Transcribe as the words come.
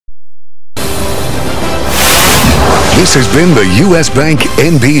This has been the U.S. Bank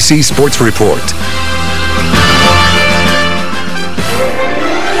NBC Sports Report.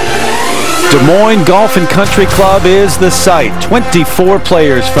 Des Moines Golf and Country Club is the site. 24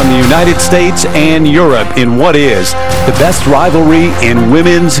 players from the United States and Europe in what is the best rivalry in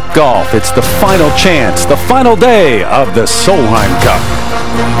women's golf. It's the final chance, the final day of the Solheim Cup.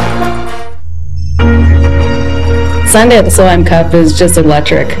 Sunday at the Solheim Cup is just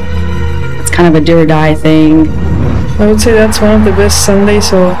electric. It's kind of a do-or-die thing. I would say that's one of the best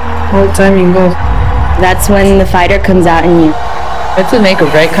Sundays of all time in golf. That's when the fighter comes out in you. It's a make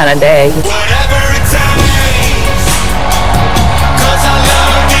or break kind of day.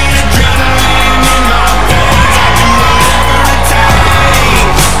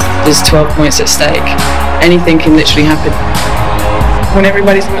 There's 12 points at stake. Anything can literally happen. When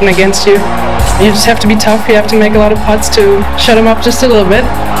everybody's going against you, you just have to be tough. You have to make a lot of putts to shut them up just a little bit.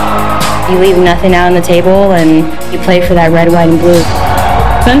 You leave nothing out on the table and you play for that red, white, and blue.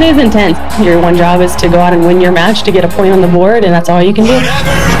 Sunday's intense. Your one job is to go out and win your match to get a point on the board, and that's all you can do.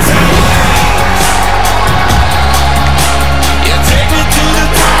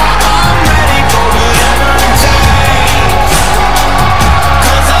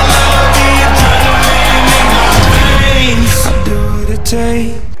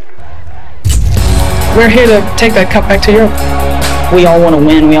 We're here to take that cup back to Europe. We all want to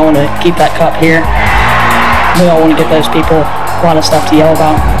win. We all want to keep that cup here. We all want to get those people a lot of stuff to yell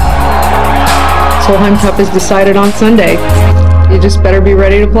about. Solheim Cup is decided on Sunday. You just better be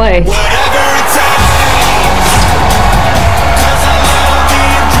ready to play.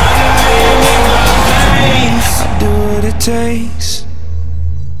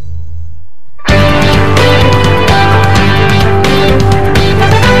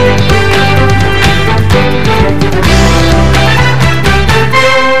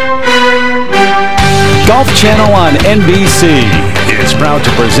 Golf Channel on NBC is proud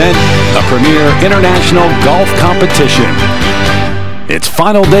to present a premier international golf competition. It's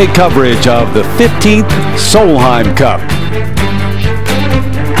final day coverage of the 15th Solheim Cup.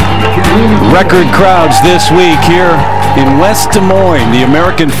 Record crowds this week here in West Des Moines. The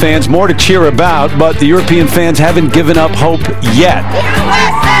American fans more to cheer about, but the European fans haven't given up hope yet.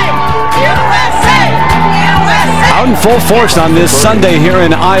 USA! USA! USA! Out in full force on this Sunday here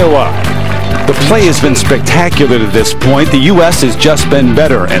in Iowa. The play has been spectacular to this point. The U.S. has just been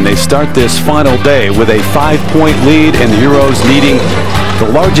better, and they start this final day with a 5-point lead, and the Euros needing the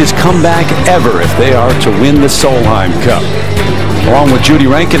largest comeback ever if they are to win the Solheim Cup. Along with Judy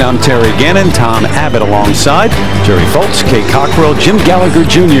Rankin, I'm Terry Gannon, Tom Abbott alongside, Jerry Foltz, Kate Cockrell, Jim Gallagher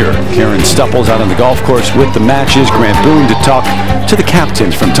Jr., Karen Stupples out on the golf course with the matches, Grant Boone to talk to the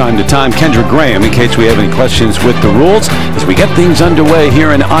captains from time to time, Kendra Graham in case we have any questions with the rules. As we get things underway here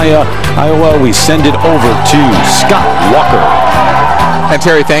in Iowa, we send it over to Scott Walker. And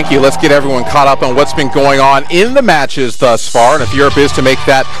Terry, thank you. Let's get everyone caught up on what's been going on in the matches thus far. And if Europe is to make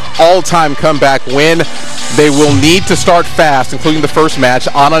that all-time comeback win, they will need to start fast, including the first match,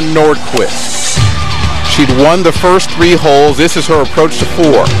 Anna Nordqvist. She'd won the first 3 holes. This is her approach to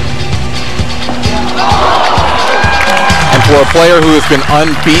 4. And for a player who has been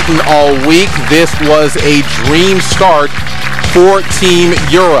unbeaten all week, this was a dream start for Team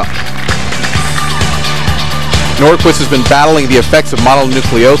Europe. Nordqvist has been battling the effects of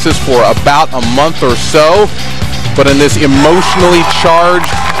mononucleosis for about a month or so, but in this emotionally charged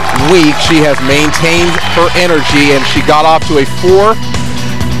week, she has maintained her energy, and she got off to a 4-up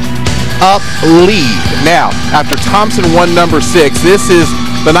lead. Now, after Thompson won number 6, this is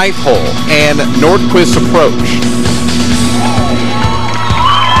the 9th hole, and Nordqvist's approach.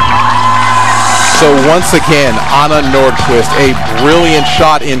 So once again, Anna Nordqvist, a brilliant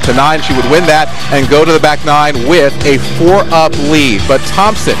shot into 9. She would win that and go to the back 9 with a 4-up lead. But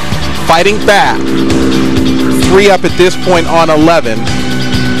Thompson fighting back. 3 up at this point on 11.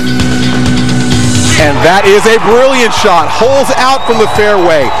 And that is a brilliant shot. Holes out from the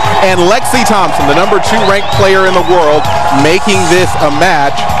fairway. And Lexi Thompson, the number 2 ranked player in the world, making this a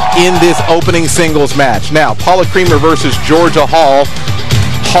match in this opening singles match. Now, Paula Creamer versus Georgia Hall.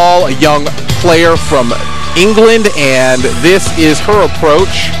 Hall, a young player from England, and this is her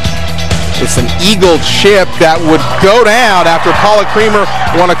approach. It's an eagle chip that would go down after Paula Creamer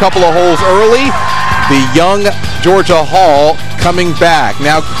won a couple of holes early. The young Georgia Hall coming back.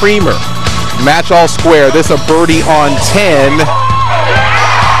 Now Creamer, match all square. This a birdie on 10.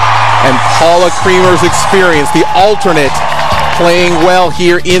 And Paula Creamer's experience, the alternate, playing well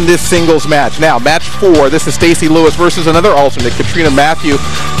here in this singles match. Now, match 4, this is Stacey Lewis versus another alternate, Katrina Matthew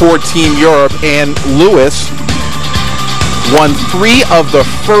for Team Europe, and Lewis won 3 of the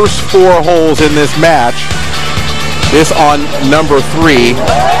first 4 holes in this match. This on number 3.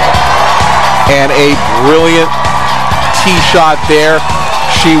 And a brilliant tee shot there.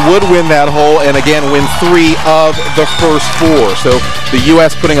 She would win that hole and again win 3 of the first 4. So the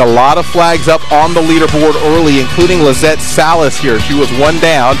U.S. putting a lot of flags up on the leaderboard early, including Lizette Salas here. She was 1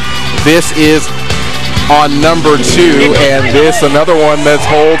 down. This is on number 2, and this another one that's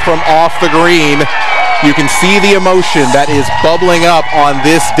holed from off the green. You can see the emotion that is bubbling up on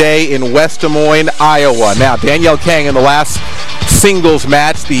this day in West Des Moines, Iowa. Now, Danielle Kang in the last singles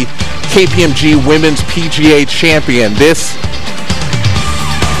match, the KPMG Women's PGA Champion. This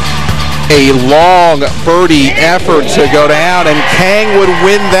a long birdie effort to go down, and Kang would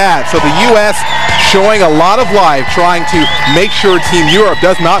win that. So the U.S. showing a lot of life, trying to make sure Team Europe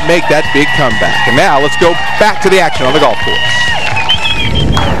does not make that big comeback. And now let's go back to the action on the golf course.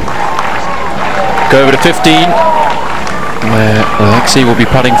 Go over to 15, where Alexi will be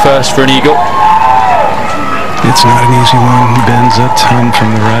putting first for an eagle. It's not an easy one. He bends a ton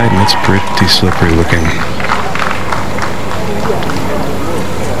from the right, and it's pretty slippery looking.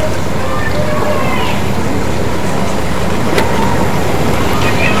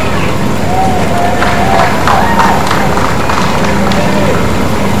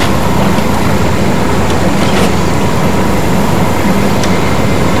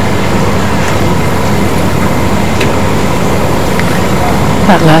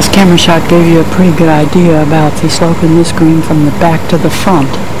 That last camera shot gave you a pretty good idea about the slope in this green from the back to the front.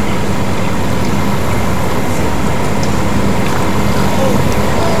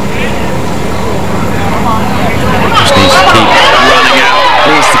 Just needs to keep running out.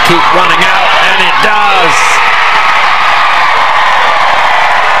 Needs to keep running out, and it does.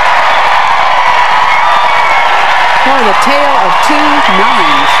 For the tale of 2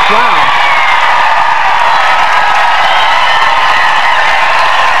 nines. Wow.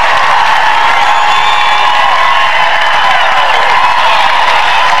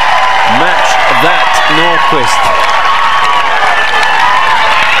 That Norquist.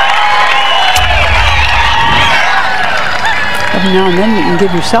 Every now and then you can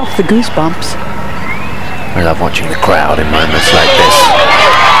give yourself the goosebumps. I love watching the crowd in moments like this.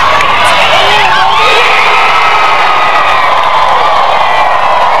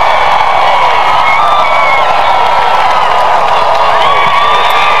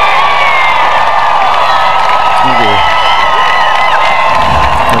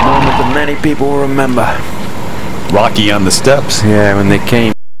 Many people will remember. Rocky on the steps. Yeah, when they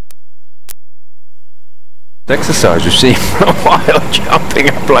came. Exercise we've seen for a while, jumping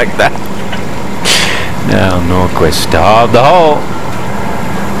up like that. Now Norquist starved the hole.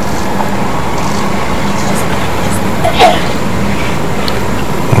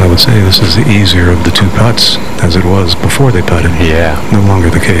 Well, I would say this is the easier of the 2 putts, as it was before they putted. Yeah. No longer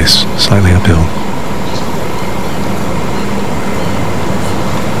the case. Slightly uphill.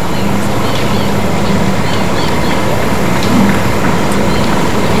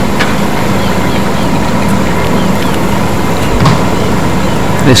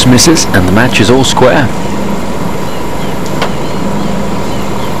 This misses, and the match is all square.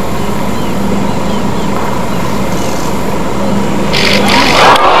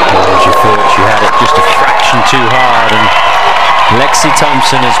 She thought she had it just a fraction too hard, and Lexi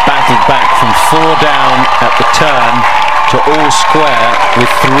Thompson has battled back from 4 down at the turn to all square with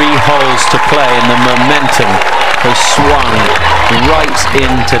 3 holes to play, and the momentum has swung right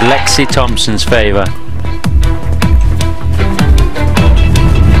into Lexi Thompson's favour.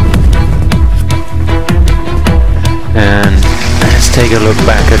 And let's take a look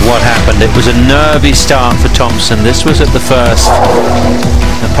back at what happened. It was a nervy start for Thompson. This was at the first,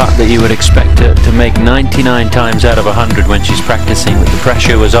 a putt that you would expect her to make 99 times out of 100 when she's practicing, but the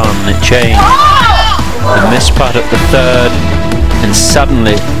pressure was on and it changed. A missed putt at the third, and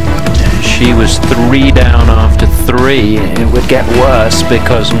suddenly she was 3 down after 3. It would get worse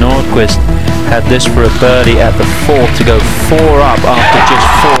because Nordquist had this for a birdie at the 4th to go 4 up after just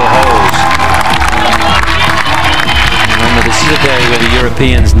 4 holes. This is a day where the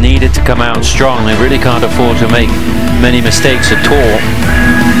Europeans needed to come out strong. They really can't afford to make many mistakes at all.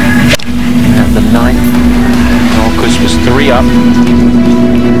 At the 9th, Norquist was 3 up.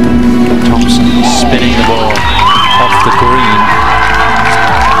 Thompson spinning the ball off the green.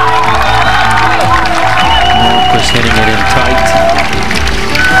 Norquist hitting it in tight.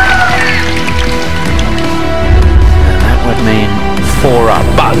 And that would mean 4 up.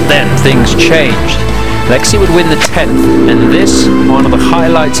 But then things changed. Lexi would win the 10th, and this, one of the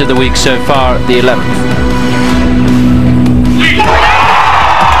highlights of the week so far, the 11th.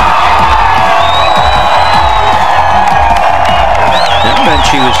 And then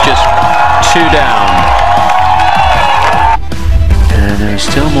she was just 2 down. there is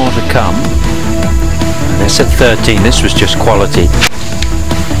still more to come. This at 13. This was just quality.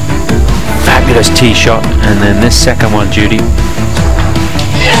 Fabulous tee shot, and then this second one, Judy.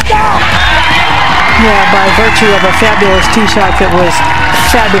 Yeah, by virtue of a fabulous tee shot that was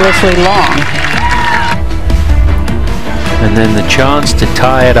fabulously long. And then the chance to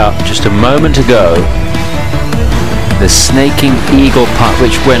tie it up just a moment ago. The snaking eagle putt,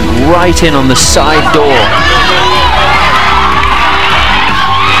 which went right in on the side door.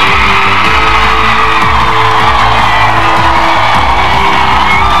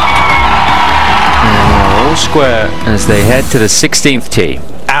 Square as they head to the 16th tee.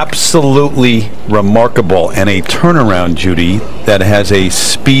 Absolutely remarkable, and a turnaround, Judy, that has a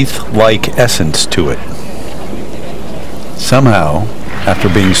Spieth-like essence to it. Somehow, after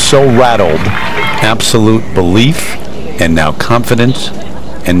being so rattled, absolute belief, and now confidence,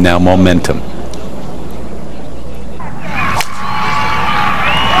 and now momentum.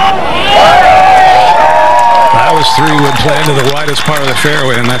 That was 3 would play into the widest part of the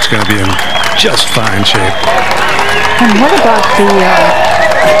fairway, and that's going to be in just fine shape. And what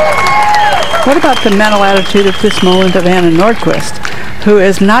about the mental attitude at this moment of Anna Nordquist, who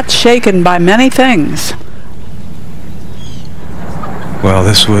is not shaken by many things? Well,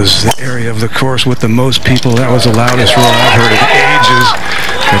 this was the area of the course with the most people. That was the loudest roar I've heard in ages.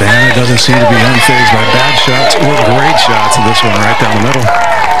 But Anna doesn't seem to be unfazed by bad shots or great shots. And this one right down the middle.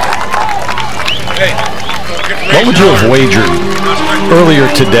 What would you have wagered earlier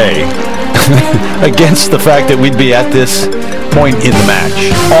today against the fact that we'd be at this point in the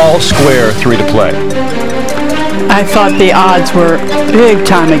match? All square, 3 to play. I thought the odds were big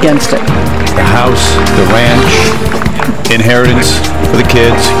time against it. The house, the ranch, inheritance for the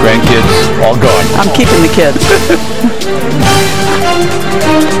kids, grandkids, all gone. I'm keeping the kids.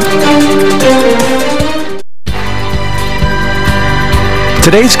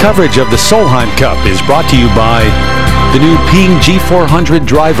 Today's coverage of the Solheim Cup is brought to you by the new Ping G400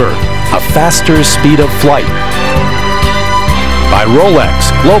 driver, a faster speed of flight. By Rolex,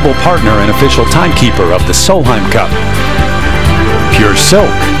 global partner and official timekeeper of the Solheim Cup. Pure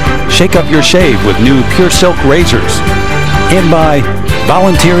Silk, shake up your shave with new Pure Silk razors. And by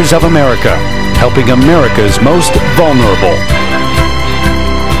Volunteers of America, helping America's most vulnerable.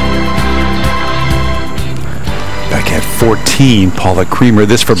 Back at 14, Paula Creamer.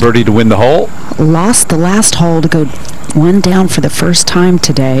 This for birdie to win the hole. Lost the last hole to go 1 down for the first time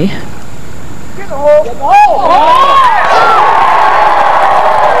today.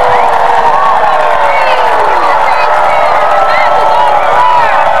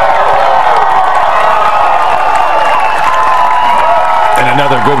 And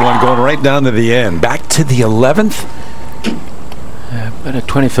another good one going right down to the end. Back to the 11th. But a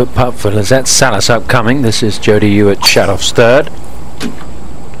 20-foot putt for Lizette Salas upcoming. This is Jody Hewitt, Shadoff's third.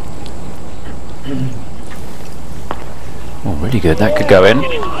 Oh, really good. That could go in.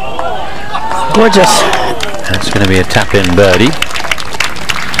 Gorgeous. That's going to be a tap-in birdie.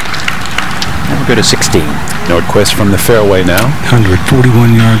 And we'll go to 16. Nordquist from the fairway now.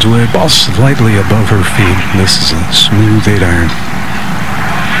 141 yards away. Ball slightly above her feet. This is a smooth 8-iron.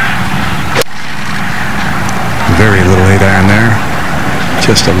 Very little 8-iron there.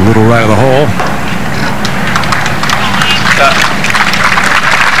 Just a little right of the hole.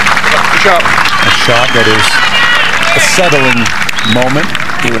 A shot that is a settling moment,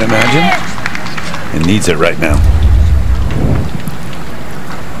 you would imagine. It needs it right now.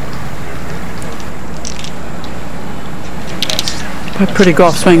 A pretty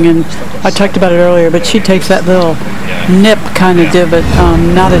golf swing, and I talked about it earlier, but she takes that little nip kind of divot,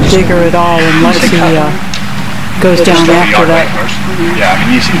 not a digger at all, and lets he goes down after that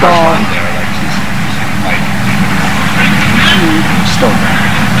ball.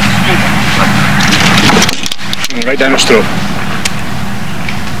 Right down her stroke.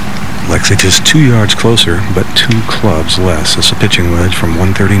 Lexi just 2 yards closer, but 2 clubs less. It's a pitching wedge from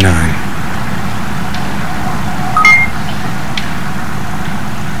 139.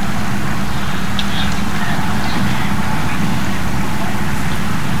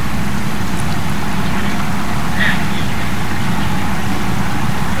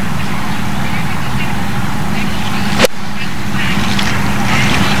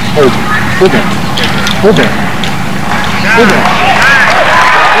 Hold it.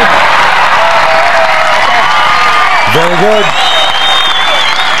 Very good.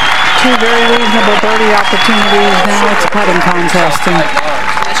 2 very reasonable birdie opportunities. Now it's a putting contest, and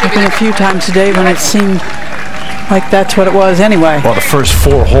there's been a few times today when it seemed like that's what it was anyway. Well, the first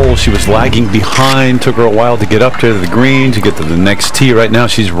 4 holes she was lagging behind. Took her a while to get up to the green, to get to the next tee. Right now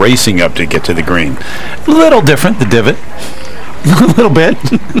she's racing up to get to the green. A little different, the divot. A little bit.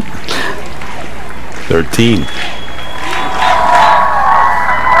 13.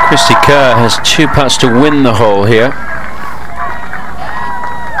 Christy Kerr has 2 putts to win the hole here.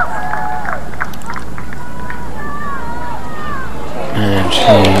 And she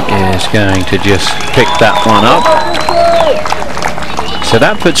is going to just pick that one up. So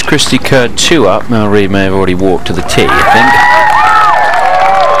that puts Christy Kerr 2 up. Mel Reid may have already walked to the tee, I think.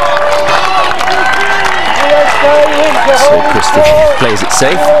 So Christy plays it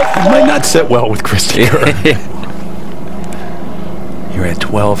safe. It might not sit well with Christy Kerr. You're at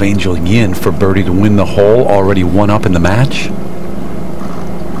 12, Angel Yin for birdie to win the hole. Already 1 up in the match.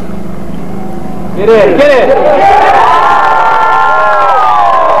 Get in, get in.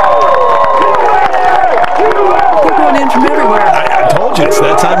 They're going in from everywhere. I told you, it's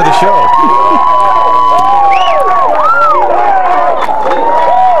that time of the show.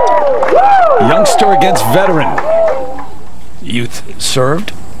 Youngster against veteran. Youth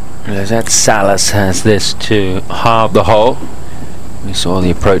served. That Salas has this to halve the hole. We saw the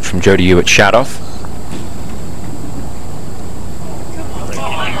approach from Jody Hewitt Shadoff.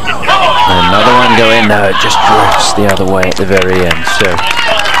 Another one go in. No, it just drifts the other way at the very end. So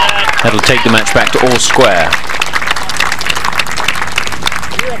that'll take the match back to all square.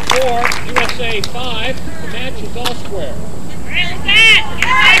 You're at 4, USA 5. The match is all square.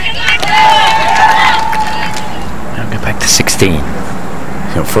 I'll go back to 16.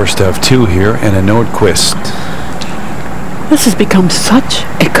 So first of 2 here, and a Nordquist. This has become such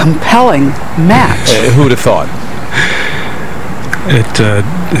a compelling match. Who would have thought?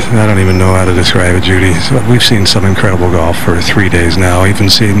 I don't even know how to describe it, Judy. So we've seen some incredible golf for 3 days now. Even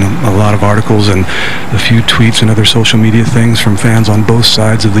seen a lot of articles and a few tweets and other social media things from fans on both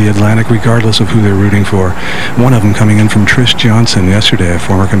sides of the Atlantic, regardless of who they're rooting for. One of them coming in from Trish Johnson yesterday, a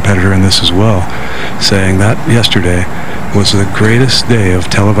former competitor in this as well, saying that yesterday was the greatest day of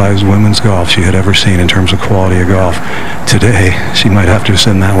televised women's golf she had ever seen in terms of quality of golf. Today, she might have to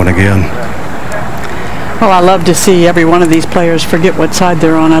send that one again. Well, I love to see every one of these players forget what side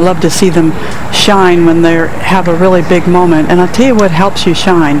they're on. I love to see them shine when they have a really big moment. And I'll tell you what helps you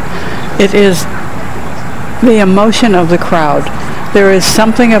shine. It is the emotion of the crowd. There is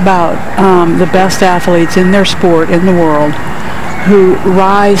something about the best athletes in their sport, in the world, who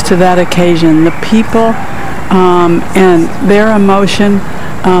rise to that occasion. The people and their emotion,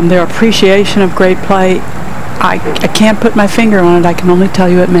 their appreciation of great play. I can't put my finger on it. I can only tell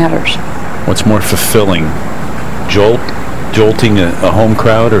you it matters. What's more fulfilling, jolting a home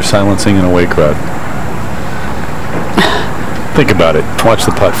crowd or silencing an away crowd? Think about it. Watch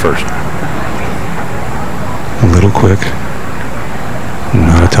the putt first. A little quick,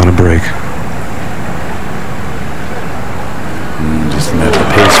 not a ton of break. Just didn't have the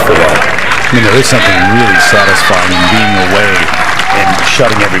pace for that. I mean, there is something really satisfying in being away and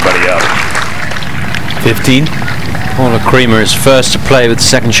shutting everybody up. 15. Paula Creamer is first to play with the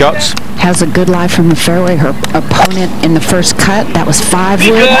second shots. Has a good lie from the fairway. Her opponent in the first cut, that was 5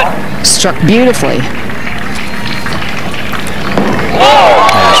 wood, struck beautifully.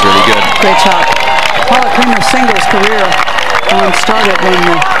 That's really good. Great shot. Paula Creamer's singles career started when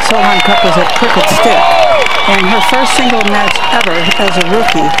the Solheim Cup was at Crooked Stick. And her first single match ever as a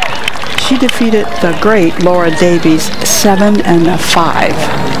rookie, she defeated the great Laura Davies 7-5.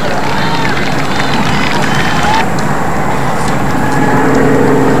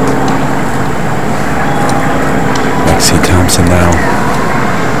 Thompson now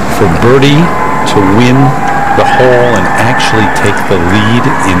for birdie to win the hole and actually take the lead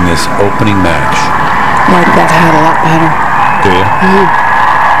in this opening match. Like that hat a lot better. Do you?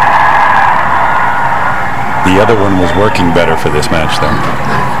 The other one was working better for this match, though.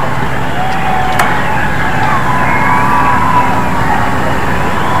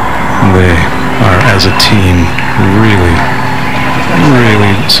 They are, as a team, really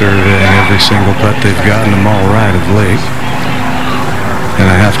surveying every single putt. They've gotten them all right of late. And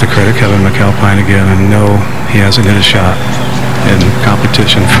I have to credit Kevin McAlpine again. I know he hasn't hit a shot in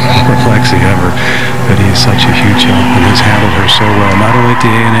competition for Lexi ever, but he's such a huge help and has handled her so well, not only at the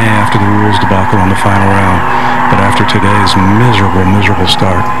A&A after the rules debacle on the final round, but after today's miserable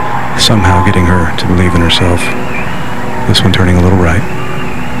start, somehow getting her to believe in herself. This one turning a little right.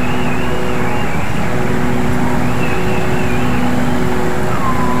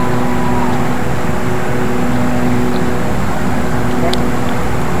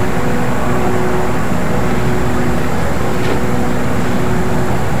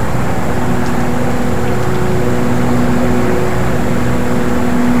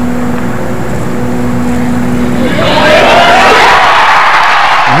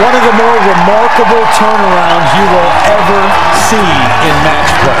 one of the more remarkable turnarounds you will ever see in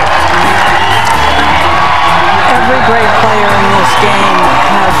match play. Every great player in this game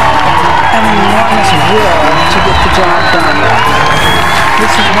has an enormous will to get the job done.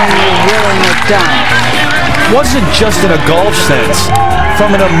 This is when you're willing it done. Wasn't just in a golf sense,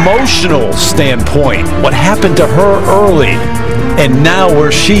 from an emotional standpoint. What happened to her early, and now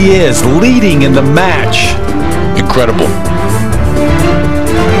where she is, leading in the match. Incredible.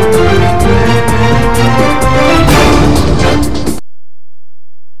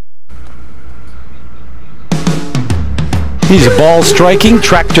 He's a ball-striking,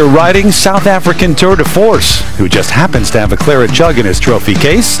 tractor-riding South African tour de force who just happens to have a claret jug in his trophy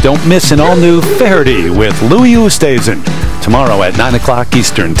case. Don't miss an all-new Faraday with Louis Oosthuizen tomorrow at 9 o'clock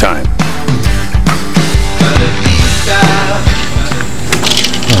Eastern Time.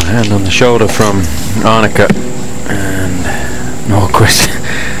 Well, hand on the shoulder from Arnica, and Nordquist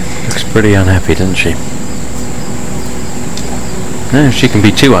looks pretty unhappy, doesn't she? No, she can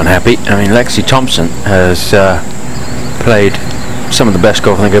be too unhappy. I mean, Lexi Thompson has played some of the best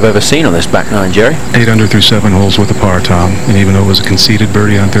golf I think I've ever seen on this back nine, Jerry. 8 under through 7 holes with a par, Tom. And even though it was a conceded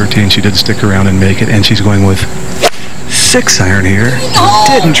birdie on 13, she did stick around and make it. And she's going with 6 iron here.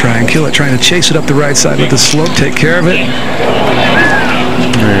 Didn't try and kill it, trying to chase it up the right side. Let the slope take care of it.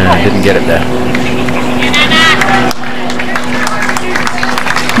 Didn't get it there.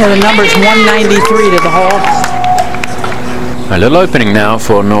 Yeah, the number's 193 to the hole. A little opening now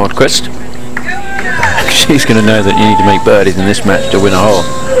for Nordquist. She's going to know that you need to make birdies in this match to win a hole,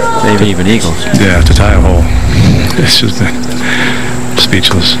 maybe even eagles. Yeah, to tie a hole. It's just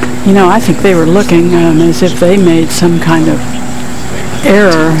speechless. You know, I think they were looking as if they made some kind of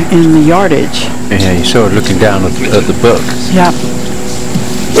error in the yardage. Yeah, you saw her looking down at the book. Yeah.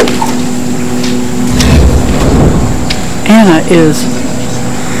 Anna is,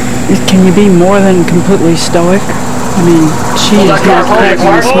 can you be more than completely stoic? I mean, she is not cracking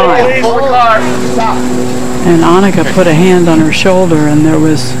a smile. And Annika put a hand on her shoulder and there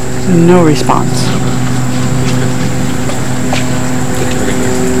was no response.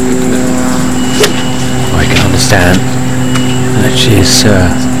 I can understand that she's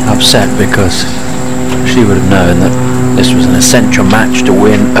upset because she would have known that this was an essential match to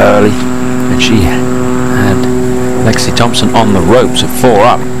win early, and she had Lexi Thompson on the ropes at 4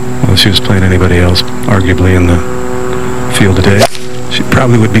 up. Well, if she was playing anybody else, arguably in the field today, she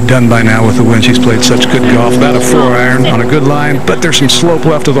probably would be done by now with the win. She's played such good golf. About a 4-iron on a good line, but there's some slope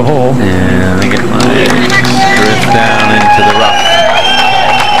left of the hole. Yeah, I think it might drift down into the rough.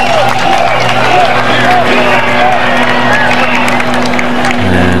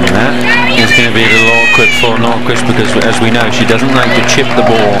 And that is going to be a little awkward for Nordquist because, as we know, she doesn't like to chip the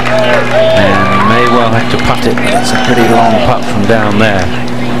ball and may well have to putt it. It's a pretty long putt from down there.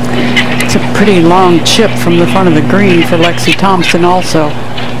 It's a pretty long chip from the front of the green for Lexi Thompson also.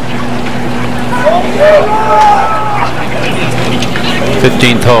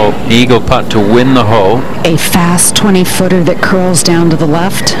 15th hole, eagle putt to win the hole. A fast 20-footer that curls down to the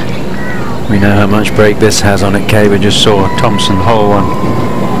left. We know how much break this has on it, Kay. We just saw Thompson hole on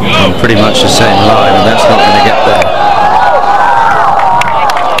pretty much the same line, and that's not going to get there.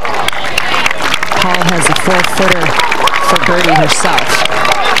 Paul has a 4-footer for birdie herself.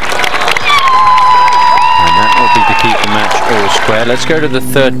 To keep the match all square. Let's go to the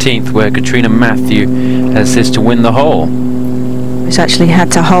 13th, where Katrina Matthew has this to win the hole. She's actually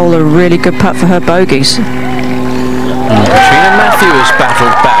had to hole a really good putt for her bogeys. Katrina Matthew has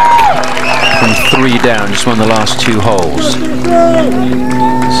battled back from 3 down, just won the last 2 holes.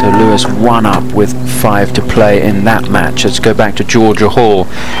 So Lewis 1 up with 5 to play in that match. Let's go back to Georgia Hall.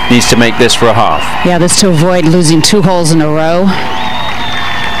 Needs to make this for a half. Yeah, this to avoid losing 2 holes in a row.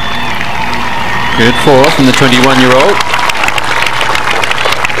 Good 4 from the 21-year-old.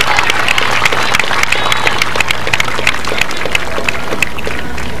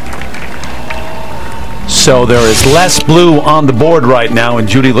 So there is less blue on the board right now. And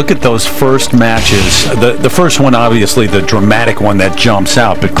Judy, look at those first matches. The first one, obviously, the dramatic one that jumps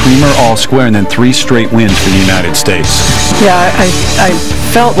out. But Creamer all square and then 3 straight wins for the United States. Yeah, I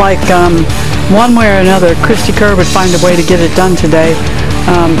felt like one way or another, Christy Kerr would find a way to get it done today.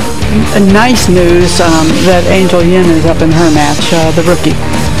 Nice news that Angel Yin is up in her match, the rookie.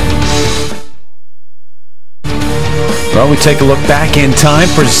 Well, we take a look back in time,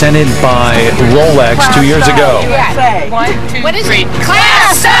 presented by Rolex 2 years ago. 1, 2, 3.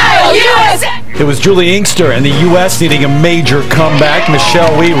 Class Style USA! It was Julie Inkster and the U.S. needing a major comeback.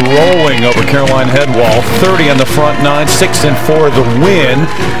 Michelle Lee rolling over Caroline Headwall. 30 on the front nine, 6-4 the win.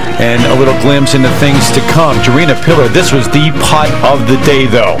 And a little glimpse into things to come. Jarena Pillar, this was the putt of the day,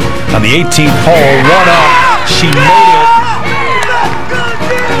 though. On the 18th hole, one up. She made it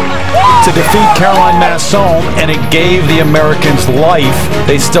to defeat Caroline Masson, and it gave the Americans life.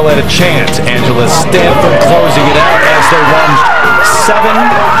 They still had a chance. Angela Stanford closing it out as they won 7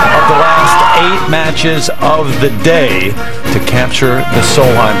 of the last 8 matches of the day to capture the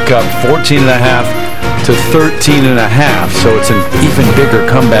Solheim Cup, 14.5 to 13.5. So it's an even bigger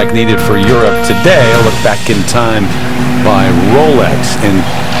comeback needed for Europe today. A look back in time by Rolex, and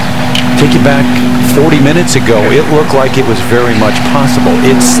take you back 40 minutes ago, it looked like it was very much possible.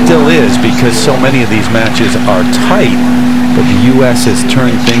 It still is, because so many of these matches are tight, but the U.S. has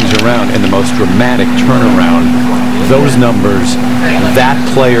turned things around in the most dramatic turnaround. Those numbers, that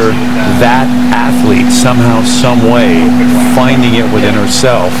player, that athlete, somehow, some way, finding it within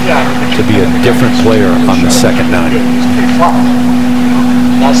herself to be a different player on the second night.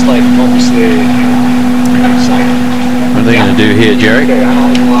 That's like obviously What are they going to do here, Jerry?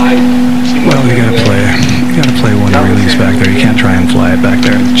 Well, you got to play one release back there. You can't try and fly it back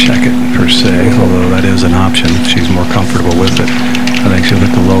there and check it per se, although that is an option if she's more comfortable with it. I think she'll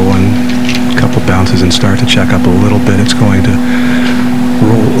hit the low one, a couple bounces, and start to check up a little bit. It's going to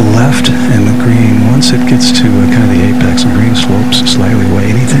roll left, and the green, once it gets to kind of the apex, the green slopes slightly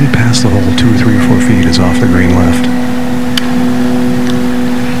away. Anything past the hole 2 or 3 or 4 feet is off the green left.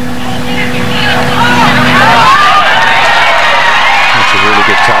 That's a really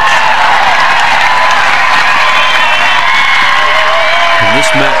good touch. And this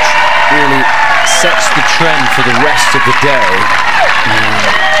match really sets the trend for the rest of the day.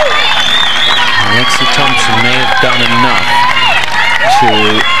 Lexi Thompson may have done enough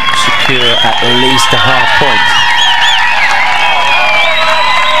to secure at least a half point.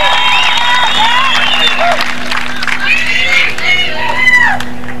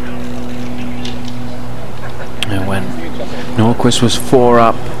 And when Norquist was 4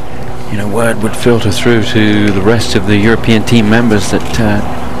 up, you know, word would filter through to the rest of the European team members that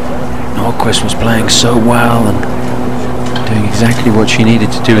Norquist was playing so well and doing exactly what she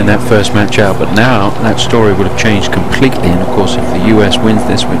needed to do in that first match out. But now that story would have changed completely, and of course if the US wins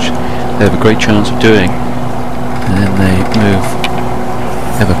this, which they have a great chance of doing, and then they move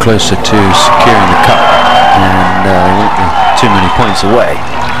ever closer to securing the cup, and they won't be too many points away.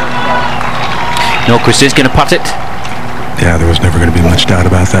 Norquist is going to putt it. Yeah, there was never going to be much doubt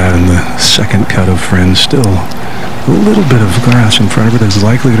about that. And the second cut of Friends, still a little bit of grass in front of her that's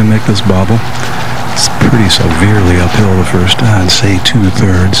likely to make this bobble. It's pretty severely uphill the first, I'd say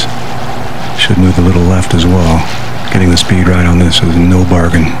 2/3. Should move a little left as well. Getting the speed right on this is no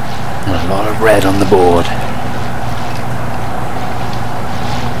bargain. And a lot of red on the board.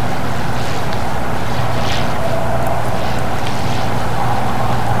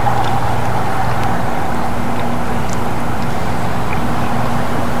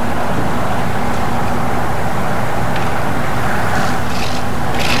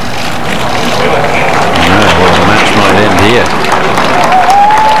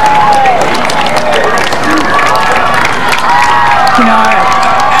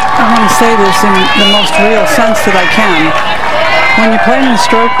 Say this in the most real sense that I can. When you're playing a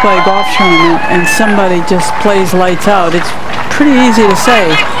stroke play golf tournament and somebody just plays lights out, it's pretty easy to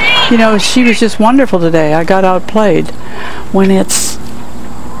say, you know, she was just wonderful today, I got outplayed. When it's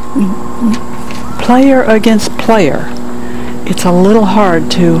player against player, it's a little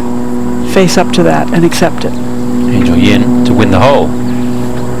hard to face up to that and accept it. Angel Yin to win the hole.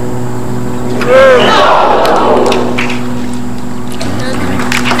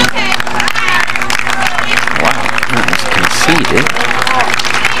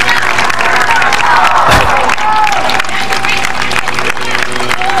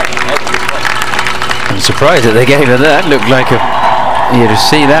 I'm surprised that they gave her that. Looked like you'd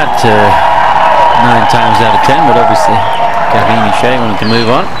see that 9 times out of 10, but obviously Gavini Shea wanted to move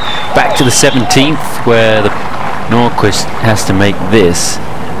on. Back to the 17th, where the Norquist has to make this.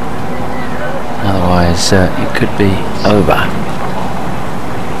 Otherwise, it could be over.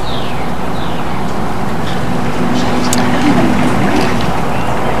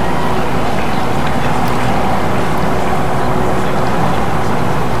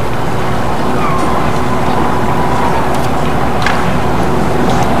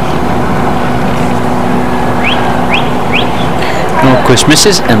 Norquist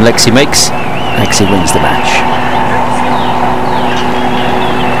misses and Lexi makes. Lexi wins the match.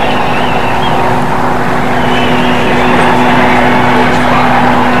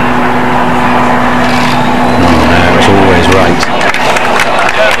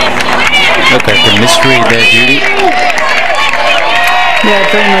 misread there, Judy. Yeah,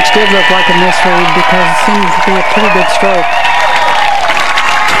 it very much did look like a misread because it seems to be a pretty good stroke.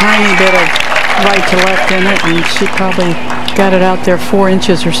 Tiny bit of right to left in it, and she probably got it out there 4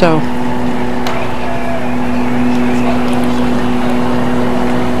 inches or so.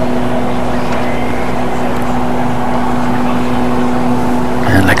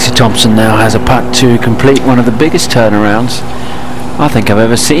 And Lexi Thompson now has a putt to complete one of the biggest turnarounds I think I've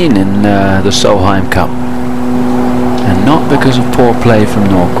ever seen in the Solheim Cup. And not because of poor play from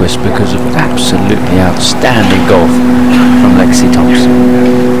Norquist, because of absolutely outstanding golf from Lexi Thompson.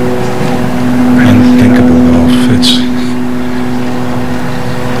 Unthinkable golf.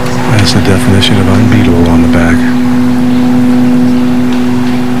 That's the definition of unbeatable on the back.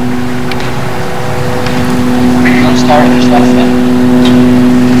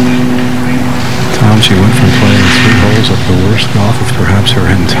 Tom, she went from playing 3 holes of the worst golf of perhaps her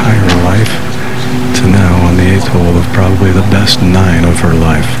entire life to now on the 8th hole of probably the best 9 of her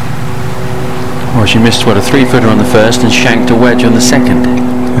life. Well, she missed, what, a 3-footer on the first and shanked a wedge on the second.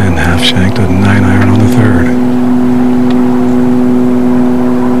 And half shanked a 9-iron on the third.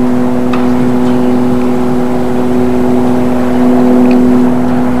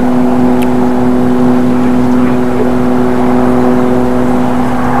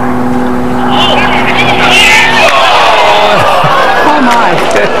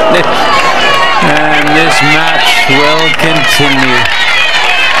 And this match will continue.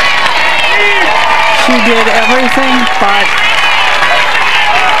 She did everything but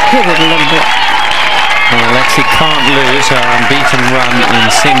hit it a little bit. Well, Lexi can't lose. Her unbeaten run in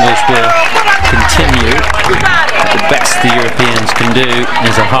singles will continue. The best the Europeans can do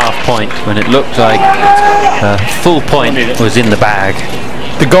is a half point when it looked like a full point was in the bag.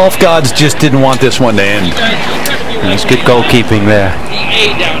 The golf gods just didn't want this one to end. That's good goalkeeping there.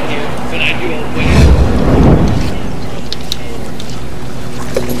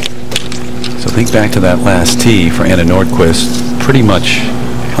 So think back to that last tee for Anna Nordquist, pretty much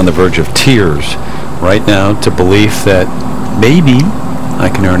on the verge of tears right now to belief that maybe I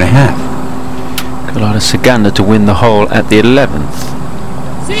can earn a hat. Carlota Saganda to win the hole at the 11th.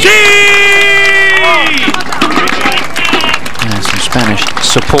 There's some Spanish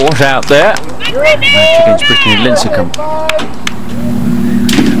support out there. Match against Brittany Lincecum.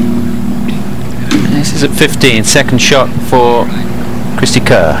 This is at 15. Second shot for Christy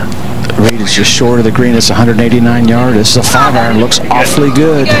Kerr. Reed is just short of the green. It's 189 yard. This is a 5-iron. Looks awfully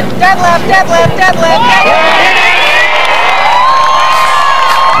good. Dead left, dead left, dead left, dead left.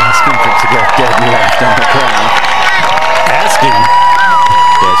 Asking for it to go dead left on the ground. Asking?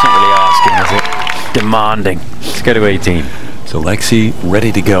 Yeah, it's not really asking, is it? Demanding. Let's go to 18. So Lexi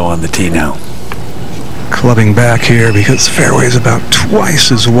ready to go on the tee now. Clubbing back here because the fairway is about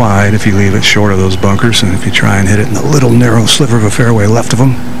twice as wide if you leave it short of those bunkers, and if you try and hit it in the little narrow sliver of a fairway left of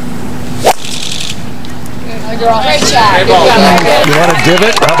them. Great shot. You want a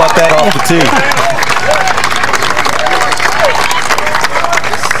divot? How about that off the tee?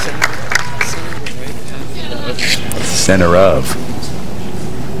 Center of.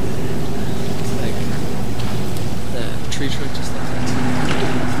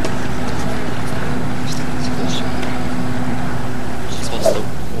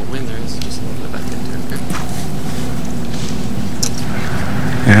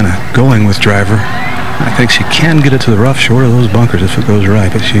 Anna going with driver. I think she can get it to the rough short of those bunkers if it goes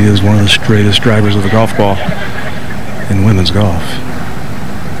right, but she is one of the straightest drivers of the golf ball in women's golf.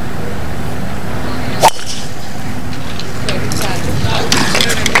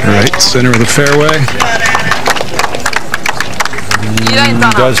 Right center of the fairway.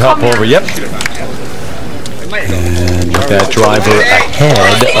 Does hop over, yep. And with that driver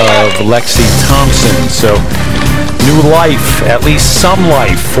ahead of Lexi Thompson. So new life, at least some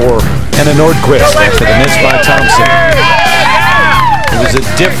life for Anna Nordquist after the miss by Thompson. It was a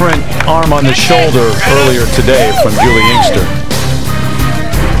different arm on the shoulder earlier today from Julie Inkster.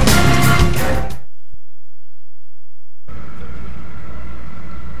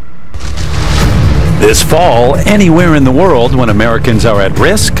 This fall, anywhere in the world when Americans are at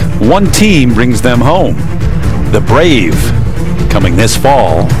risk, one team brings them home. The Brave, coming this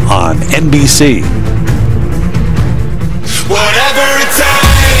fall on NBC. Whatever it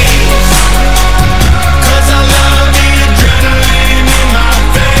takes, 'cause I love the adrenaline in my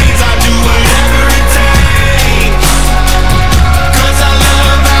veins. I do whatever it takes, 'cause I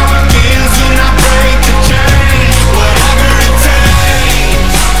love how it feels when I break the chains. Whatever it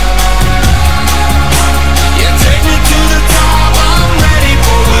takes, yeah, take me to the top. I'm ready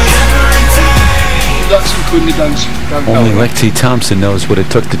for whatever it takes. Only Lexi Thompson knows what it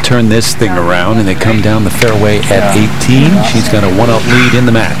took to turn this thing around, and they come down the fairway at 18. She's got a 1-up lead in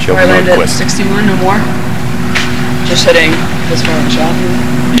the match over I landed at Nordquist. 61, no more. Just hitting this far of the shot.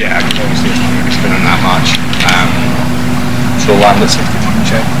 Yeah, because obviously it's not going to be spinning that much. So land at 61,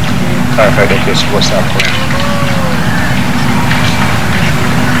 check. Clarified, okay, so what's that point?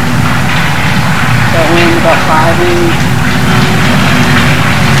 That wind about 5 maybe.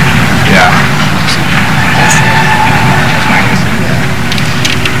 Yeah.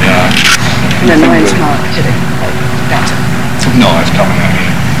 Yeah. And then the wind's not hitting. That's it. No, it's coming. I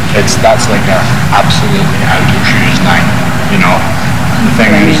mean, that's like a absolutely outdoor shoes 9. You know, the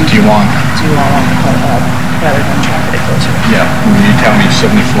thing is, do you want to cut it up rather than try to get closer? Yeah. When you tell me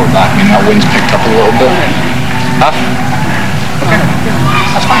 74 back, I mean that wind's picked up a little bit. Huh? Okay.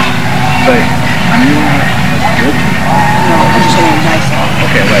 That's fine. But I mean, good. No, I'm just saying nice.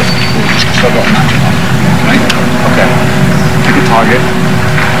 Okay, right. Still got a match on. Right? Okay. Pick a target.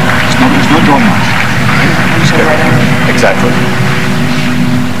 It's not drawing much. Okay. Exactly.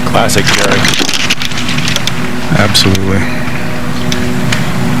 Classic, Gary. Absolutely.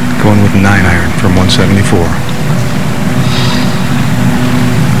 Going with 9-iron from 174.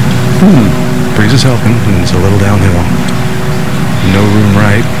 Breeze is helping, and it's a little downhill. No room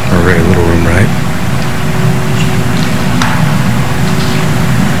right, or very little room right.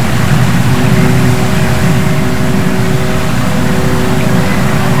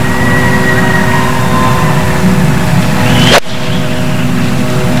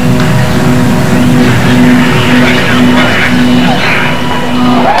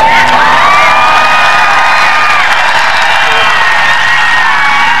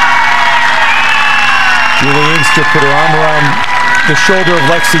 Put her arm around the shoulder of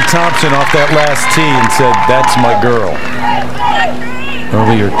Lexi Thompson off that last tee and said, "That's my girl."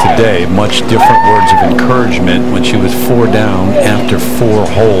 Earlier today, much different words of encouragement when she was 4 down after 4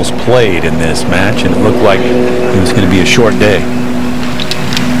 holes played in this match, and it looked like it was going to be a short day.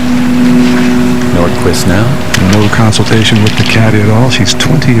 Nordquist now. No consultation with the caddy at all. She's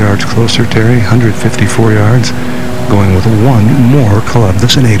 20 yards closer, Terry. 154 yards. Going with 1 more club.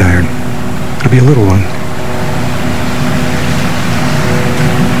 That's an 8-iron. It'll be a little one.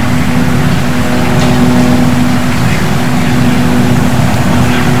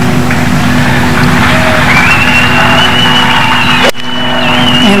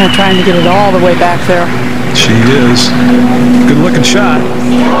 Anna trying to get it all the way back there. She is. Good looking shot.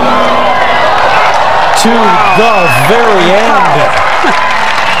 To the very end.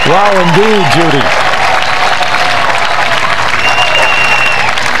 Wow, indeed, Judy.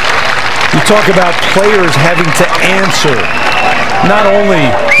 You talk about players having to answer not only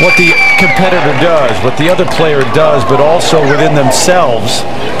what the competitor does, what the other player does, but also within themselves.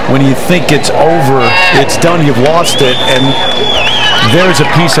 When you think it's over, it's done, you've lost it, and there's a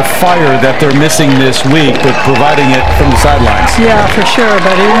piece of fire that they're missing this week, but providing it from the sidelines. Yeah, for sure,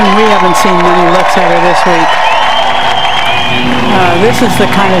 but even we haven't seen many looks at her this week. This is the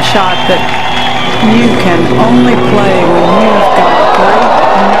kind of shot that you can only play when you've got great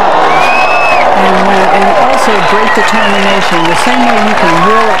nerve and also great determination. The same way you can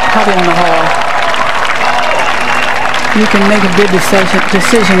will it put in the hole, you can make a good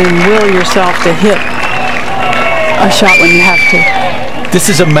decision and will yourself to hit a shot when you have to. This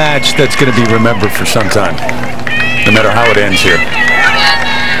is a match that's going to be remembered for some time, no matter how it ends here.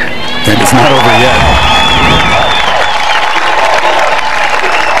 And it's not over yet.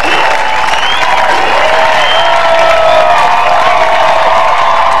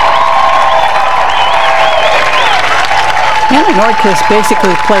 Anna Nordquist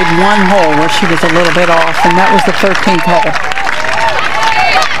basically played 1 hole where she was a little bit off, and that was the 13th hole.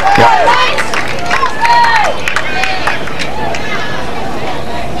 Yeah.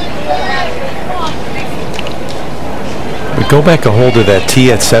 But go back a hold of that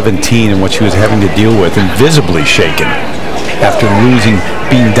tee at 17 and what she was having to deal with, and visibly shaken after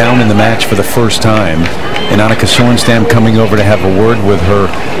being down in the match for the first time. And Annika Sorenstam coming over to have a word with her,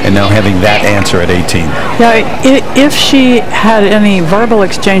 and now having that answer at 18. Yeah, if she had any verbal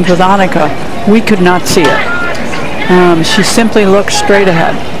exchange with Annika, we could not see it. She simply looked straight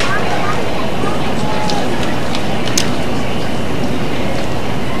ahead.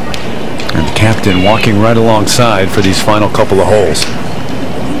 And the captain walking right alongside for these final couple of holes.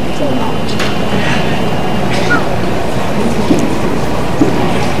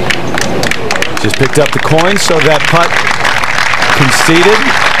 Just picked up the coin, so that putt conceded.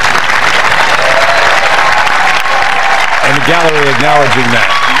 And the gallery acknowledging that.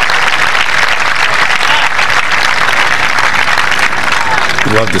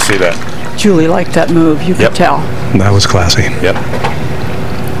 Love to see that. Julie liked that move. You could tell. That was classy. Yep.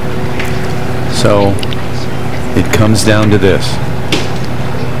 So it comes down to this.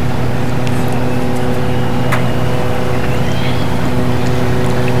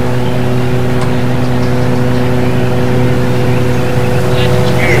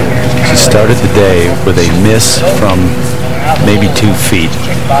 She started the day with a miss from maybe 2 feet.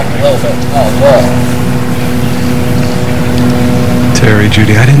 Terry,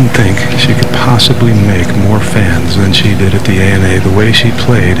 Judy, I didn't think she could possibly make more fans than she did at the ANA. The way she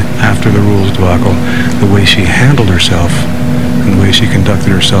played after the rules debacle, the way she handled herself, and the way she conducted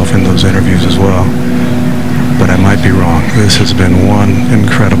herself in those interviews as well. But I might be wrong. This has been one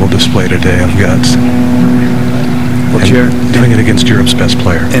incredible display today of guts. Well, doing it against Europe's best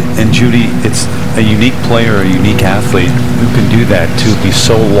player. And Judy, it's a unique player, a unique athlete who can do that, to be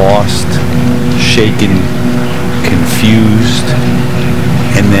so lost, shaken, confused,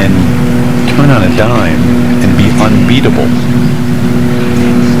 and then turn on a dime and be unbeatable.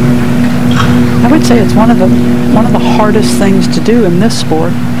 I would say it's one of the hardest things to do in this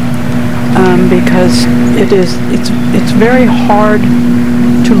sport, because it's very hard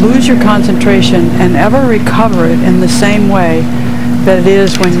to lose your concentration and ever recover it in the same way that it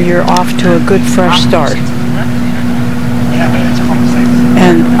is when you're off to a good fresh start.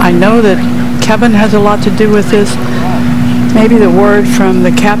 And I know that Kevin has a lot to do with this. Maybe the word from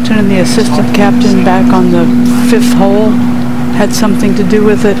the captain and the assistant captain back on the 5th hole had something to do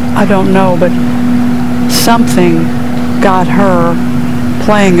with it. I don't know, but something got her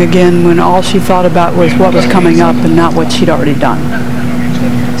playing again when all she thought about was what was coming up and not what she'd already done.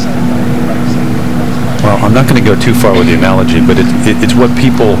 Well, I'm not going to go too far with the analogy, but it's what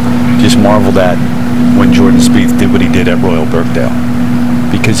people just marveled at when Jordan Spieth did what he did at Royal Birkdale,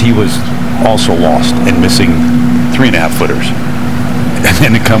 because he was also lost and missing 3.5 footers, and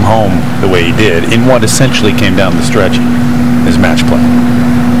then to come home the way he did in what essentially came down the stretch as match play.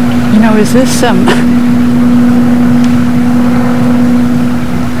 You know, is this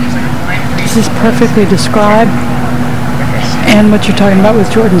perfectly described? And what you're talking about with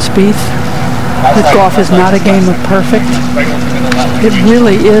Jordan Spieth, that golf is not a game of perfect. It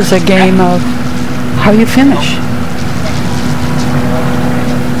really is a game of how you finish.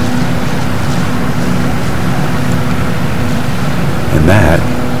 And that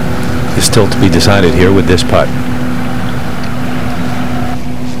is still to be decided here with this putt.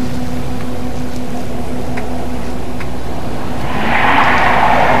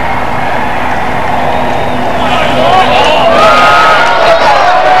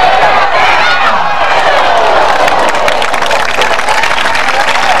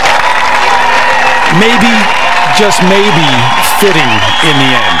 Maybe, just maybe, fitting in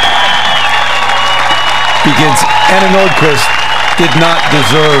the end. Because Anna Nordqvist did not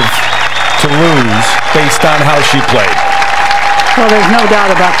deserve to lose based on how she played. Well, there's no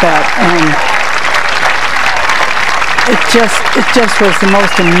doubt about that. It just was the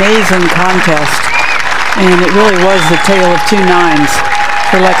most amazing contest, and it really was the tale of 2 nines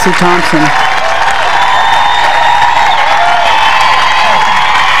for Lexi Thompson.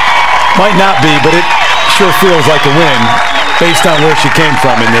 Might not be, but it sure feels like a win based on where she came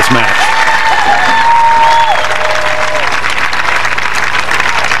from in this match.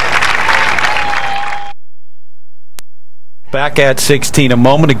 Back at 16 a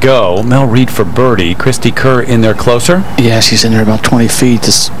moment ago. Mel Reed for birdie. Christy Kerr in there closer. Yeah, she's in there about 20 feet.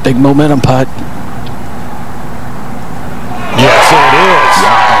 This big momentum putt. Yes, it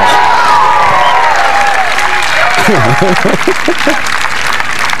is.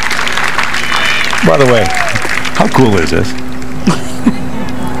 By the way, how cool is this?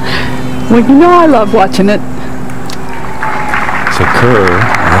 Well, you know I love watching it. So Kerr,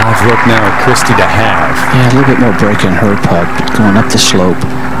 live look now at Christy to have. Yeah, a little bit more break in her putt, but going up the slope.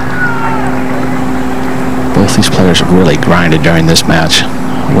 Both these players have really grinded during this match.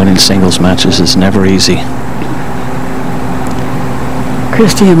 Winning singles matches is never easy.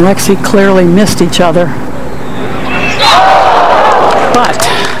 Christy and Lexi clearly missed each other. But,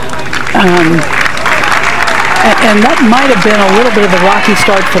 and that might have been a little bit of a rocky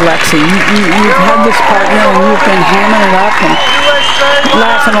start for Lexi. You've had this partner and you've been hamming it up and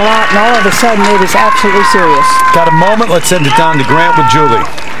laughing a lot, and all of a sudden it is absolutely serious. Got a moment? Let's send it down to Grant with Julie.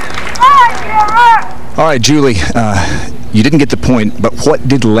 All right, Julie, you didn't get the point, but what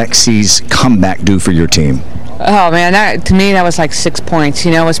did Lexi's comeback do for your team? Oh man, to me that was like 6 points.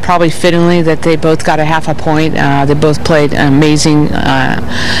 You know, it was probably fittingly that they both got a half a point. They both played amazing.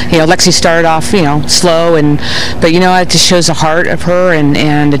 You know, Lexi started off, slow, but it just shows the heart of her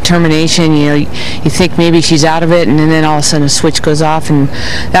and determination. You know, you think maybe she's out of it, and then all of a sudden a switch goes off, and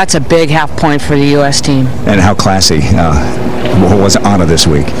that's a big half point for the U.S. team. And how classy was Anna this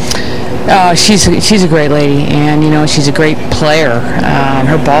week? She's a great lady, and she's a great player.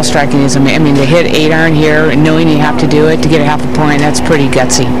 Her ball striking is amazing. I mean, to hit 8-iron here and knowing you have to do it to get a half a point, that's pretty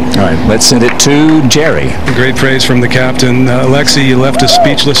gutsy. All right, let's send it to Jerry. Great praise from the captain. Lexi, you left us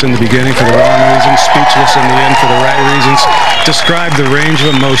speechless in the beginning for the wrong reasons, speechless in the end for the right reasons. Describe the range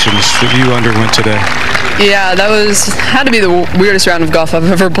of emotions that you underwent today. Yeah, that had to be the weirdest round of golf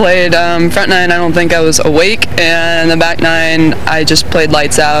I've ever played. Front nine, I don't think I was awake, and the back nine, I just played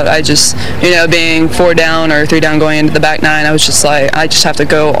lights out. I just, being 4 down or 3 down going into the back nine, I was just like, I just have to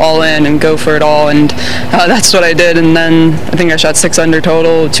go all in and go for it all, and that's what I did. And then I think I shot 6 under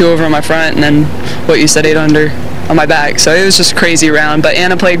total, 2 over on my front, and then what you said, 8 under on my back. So it was just a crazy round, but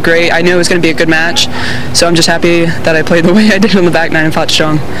Anna played great. I knew it was going to be a good match, so I'm just happy that I played the way I did on the back nine and fought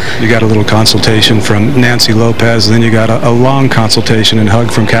strong. You got a little consultation from Nancy Lopez, then you got a long consultation and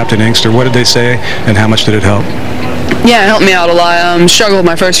hug from Captain Inkster. What did they say, and how much did it help? Yeah, it helped me out a lot. Struggled with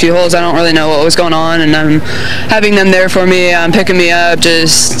my first few holes. I don't really know what was going on, and having them there for me, picking me up,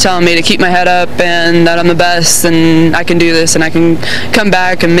 just telling me to keep my head up and that I'm the best and I can do this and I can come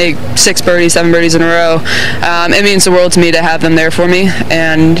back and make 6 birdies, 7 birdies in a row. It means the world to me to have them there for me,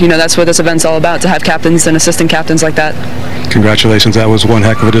 and that's what this event's all about, to have captains and assistant captains like that. Congratulations. That was one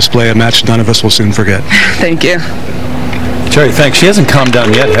heck of a display, a match none of us will soon forget. Thank you. Jerry, thanks. She hasn't calmed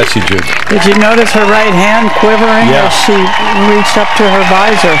down yet, has she, Jude? Did you notice her right hand quivering as she reached up to her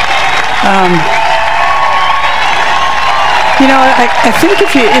visor? I think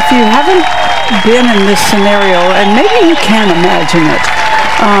if you haven't been in this scenario, and maybe you can imagine it,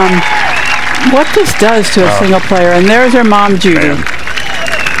 what this does to a single player, and there's her mom, Judy.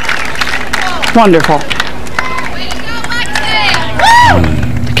 Wonderful.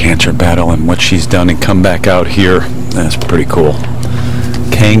 Cancer battle and what she's done and come back out here. That's pretty cool.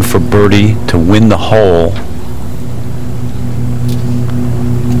 Kang for birdie to win the hole.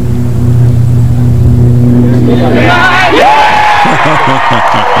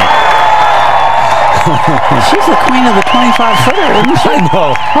 She's the queen of the 25-footer, isn't she? I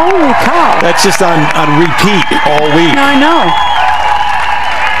know. Holy cow. That's just on repeat all week. I know.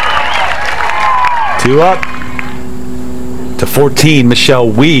 2 up to 14, Michelle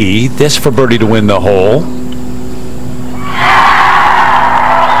Wee. This for birdie to win the hole.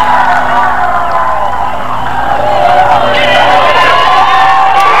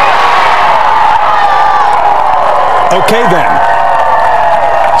 Okay then.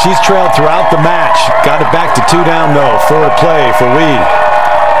 She's trailed throughout the match. Got it back to 2 down though. 4 to play for Wee.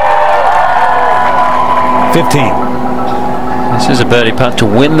 15. This is a birdie putt to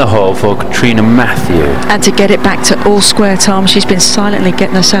win the hole for Katrina Matthew. And to get it back to all square, Tom. She's been silently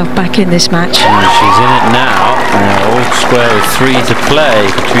getting herself back in this match. And she's in it now. All square with 3 to play.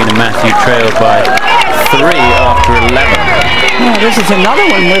 Katrina Matthew trailed by 3 after 11. Oh, this is another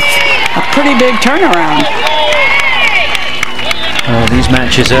one with a pretty big turnaround. Well, these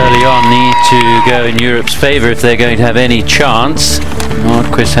matches early on need to go in Europe's favour if they're going to have any chance.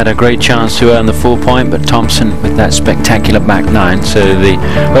 Nordquist had a great chance to earn the full point, but Thompson with that spectacular back nine. So the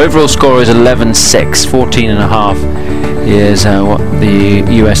overall score is 11-6. 14.5 is what the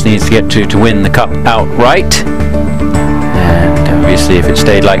US needs to get to win the cup outright. And obviously if it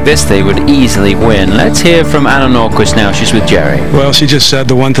stayed like this, they would easily win. Let's hear from Anna Nordquist now. She's with Jerry. Well, she just said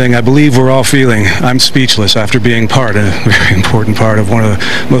the one thing I believe we're all feeling. I'm speechless after being a very important part of one of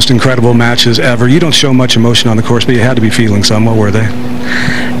the most incredible matches ever. You don't show much emotion on the course, but you had to be feeling some. What were they?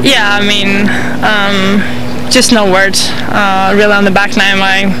 Yeah, I mean, just no words. Really on the back nine,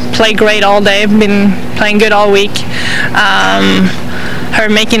 I played great all day. Been playing good all week. Her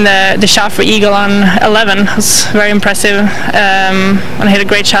making the shot for eagle on 11 was very impressive. And I hit a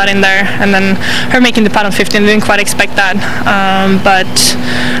great shot in there, and then her making the putt on 15, didn't quite expect that. But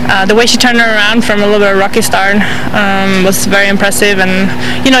the way she turned her around from a little bit of a rocky start was very impressive, and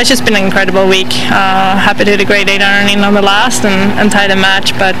it's just been an incredible week. Happy to hit a great 8-iron in on the last and tie the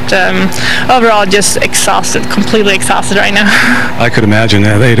match, but overall just exhausted, completely exhausted right now. I could imagine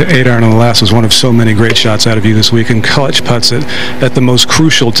that 8-iron on the last was one of so many great shots out of you this week, and clutch putts at the most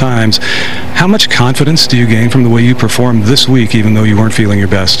crucial times. How much confidence do you gain from the way you performed this week, even though you weren't feeling your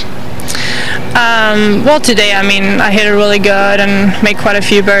best? Well, today, I mean, I hit it really good and made quite a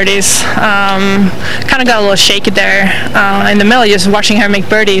few birdies. Kind of got a little shaky there in the middle, just watching her make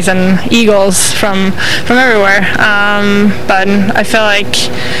birdies and eagles from everywhere. But I feel like,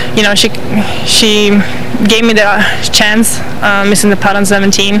 you know, she gave me the chance, missing the putt on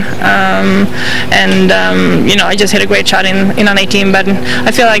 17. You know, I just hit a great shot in on 18. But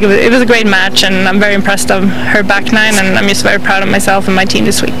I feel like it was a great match, and I'm very impressed of her back nine, and I'm just very proud of myself and my team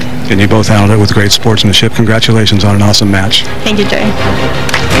this week. And you both handled it with great sportsmanship. Congratulations on an awesome match. Thank you, Jay.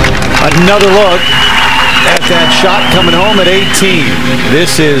 Another look at that shot coming home at 18.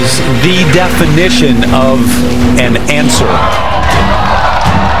 This is the definition of an answer.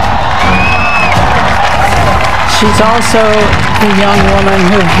 She's also the young woman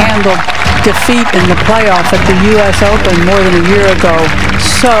who handled defeat in the playoff at the U.S. Open more than a year ago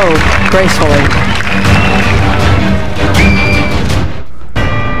so gracefully.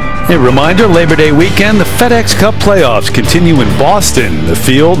 A reminder, Labor Day weekend, the FedEx Cup playoffs continue in Boston. The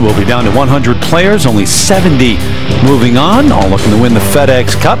field will be down to 100 players, only 70 moving on, all looking to win the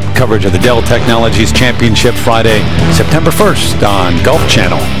FedEx Cup. Coverage of the Dell Technologies Championship Friday, September 1st on Golf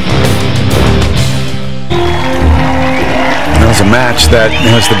Channel. That was a match that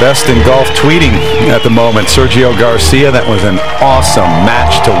has the best in golf tweeting at the moment. Sergio Garcia, that was an awesome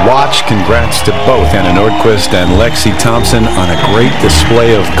match to watch. Congrats to both Anna Nordquist and Lexi Thompson on a great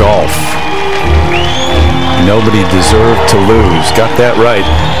display of golf. Nobody deserved to lose. Got that right.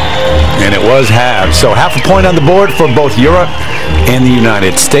 And it was halved. So half a point on the board for both Europe and the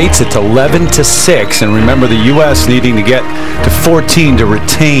United States. It's 11-6. And remember, the U.S. needing to get to 14 to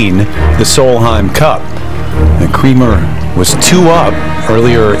retain the Solheim Cup. And Creamer was 2 up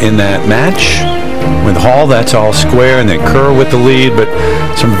earlier in that match with Hall. That's all square, and then Kerr with the lead, but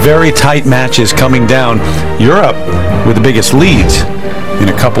some very tight matches coming down. Europe with the biggest leads in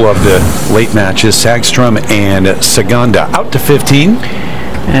a couple of the late matches. Sagstrom and Saganda out to 15.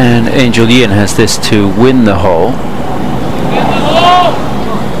 And Angel Yin has this to win the hole.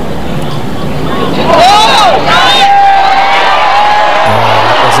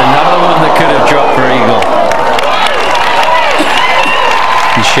 There's another one that could have dropped for eagle.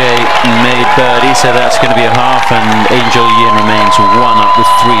 Shea made birdie, so that's going to be a half, and Angel Yin remains 1 up with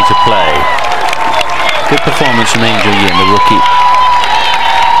 3 to play. Good performance from Angel Yin, the rookie.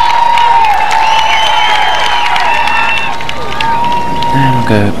 And we'll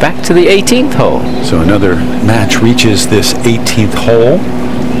go back to the 18th hole. So another match reaches this 18th hole,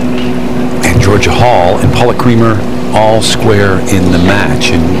 and Georgia Hall and Paula Creamer all square in the match.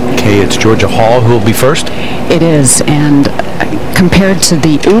 And Kay, it's Georgia Hall who will be first. It is, and compared to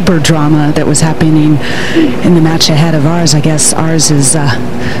the Uber drama that was happening in the match ahead of ours, I guess ours is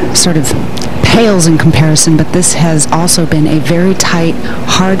sort of pales in comparison, but this has also been a very tight,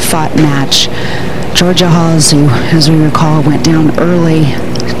 hard-fought match. Georgia Hall, as we recall, went down early,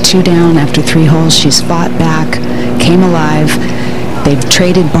 2 down after 3 holes. She's fought back, came alive. They've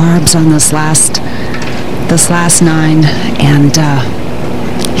traded barbs on this last 9 and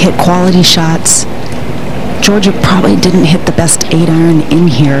hit quality shots. Georgia probably didn't hit the best 8-iron in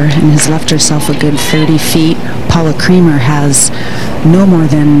here and has left herself a good 30 feet. Paula Creamer has no more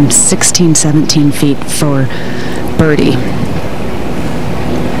than 16, 17 feet for birdie.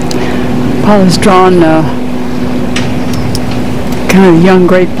 Paula's drawn kind of young,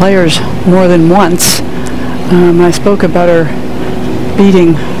 great players more than once. I spoke about her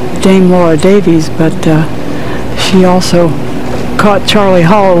beating Dame Laura Davies, but she also caught Charlie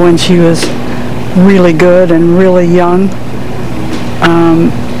Hall when she was really good and really young.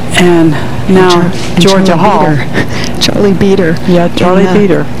 And now Georgia Hall. Charlie beat her. Yeah, Charlie beat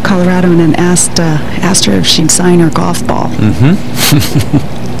her. Colorado, and then asked her if she'd sign her golf ball.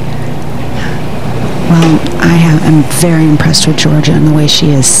 Well, I am very impressed with Georgia and the way she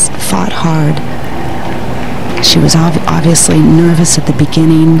has fought hard. She was obviously nervous at the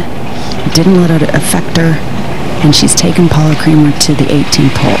beginning, didn't let it affect her, and she's taken Paula Creamer to the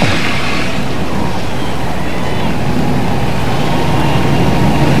 18th hole.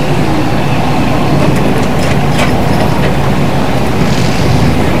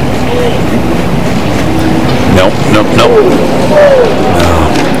 Nope. No,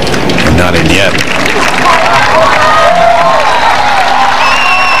 we're not in yet.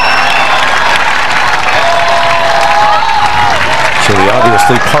 So the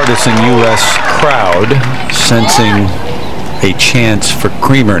obviously partisan U.S. crowd sensing a chance for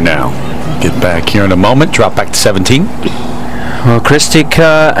Creamer now. Get back here in a moment. Drop back to 17. Well, Christy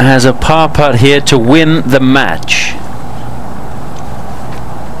Kerr has a par putt here to win the match.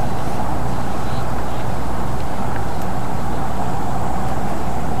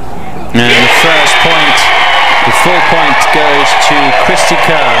 And the full point goes to Christy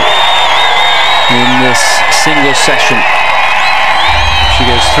Kerr in this single session. She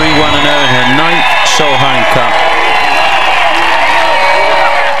goes 3-1-0 in her 9th Solheim Cup.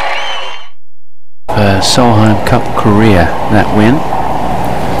 Solheim Cup career, that win.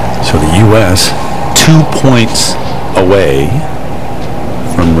 So the U.S. 2 points away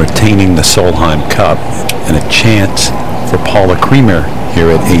from retaining the Solheim Cup and a chance for Paula Creamer here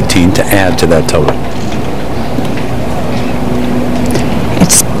at 18 to add to that total.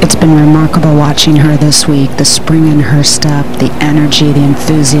 It's been remarkable watching her this week. The spring in her step, the energy, the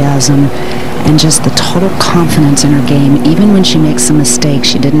enthusiasm, and just the total confidence in her game. Even when she makes a mistake,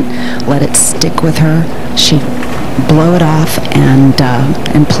 she didn't let it stick with her. She blow it off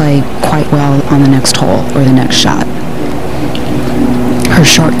and play quite well on the next hole or the next shot. Her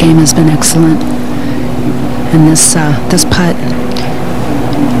short game has been excellent, and this putt,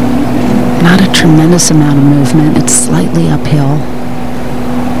 not a tremendous amount of movement. It's slightly uphill.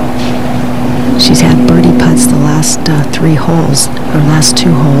 She's had birdie putts the last 3 holes, or last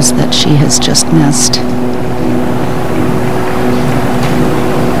 2 holes that she has just missed.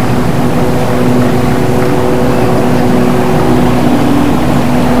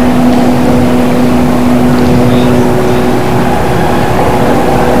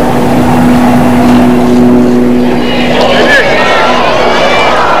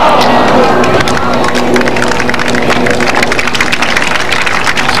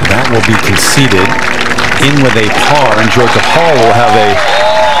 Will be conceded in with a par, and Georgia Hall will have a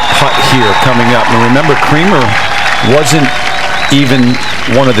putt here coming up. And remember, Creamer wasn't even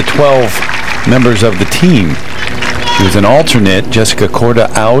one of the 12 members of the team. She was an alternate. Jessica Korda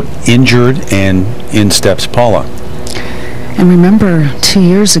out, injured, and in steps Paula. And remember, 2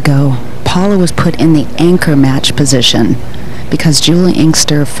 years ago, Paula was put in the anchor match position because Julie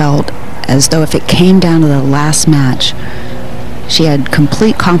Inkster felt as though if it came down to the last match, she had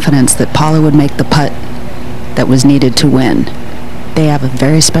complete confidence that Paula would make the putt that was needed to win. They have a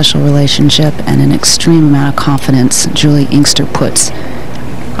very special relationship and an extreme amount of confidence Julie Inkster puts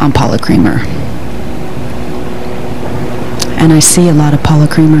on Paula Creamer. And I see a lot of Paula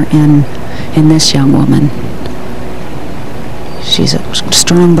Creamer in this young woman. She's a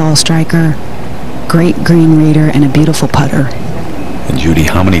strong ball striker, great green reader, and a beautiful putter. And Judy,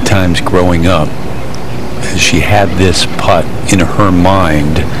 how many times growing up has she had this putt in her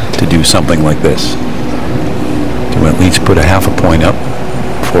mind to do something like this? To at least put a half a point up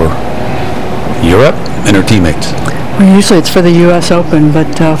for Europe and her teammates. Well, usually it's for the U.S. Open,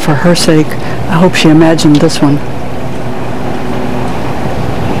 but for her sake, I hope she imagined this one.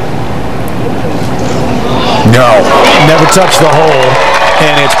 No, never touched the hole,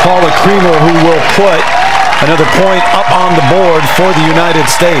 and it's Paula Creamer who will put another point up on the board for the United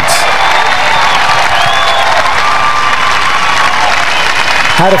States.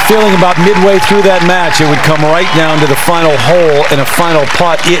 Had a feeling about midway through that match it would come right down to the final hole and a final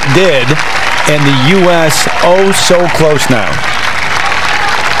putt. It did, and the U.S. oh so close now.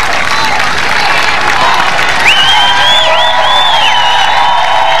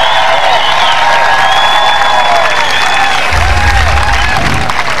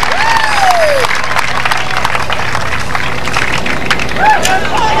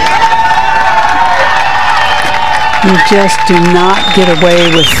 You just do not get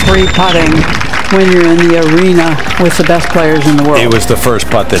away with 3 putting when you're in the arena with the best players in the world. It was the first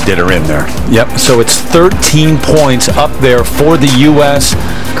putt that did her in there. Yep, so it's 13 points up there for the U.S.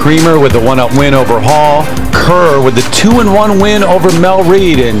 Creamer with the 1-up win over Hall. Kerr with the 2-1 win over Mel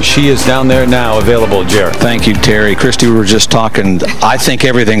Reid, and she is down there now, available, Jared. Thank you, Terry. Christy, we were just talking. I think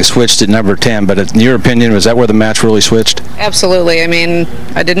everything switched at number 10, but in your opinion, was that where the match really switched? Absolutely. I mean,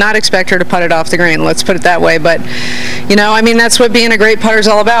 I did not expect her to putt it off the green, let's put it that way. But, you know, I mean, that's what being a great putter is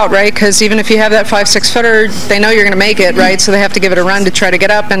all about, right? Because even if you have that 5-6 footer, they know you're going to make it, right? So they have to give it a run to try to get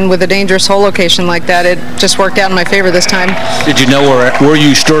up, and with a dangerous hole location like that, it just worked out in my favor this time. Did you know where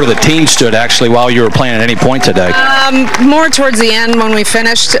you sure the team stood, actually, while you were playing at any point today? More towards the end when we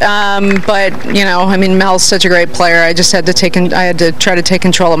finished, but, you know, I mean, Mel's such a great player. I just had to try to take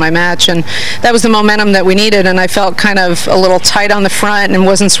control of my match, and that was the momentum that we needed, and I felt kind of a little tight on the front and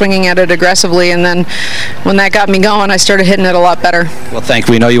wasn't swinging at it aggressively, and then when that got me going, I started hitting it a lot better. Well, thank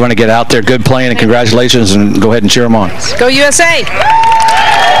you. We know you want to get out there. Good playing, and congratulations, and go ahead and cheer them on. Go USA!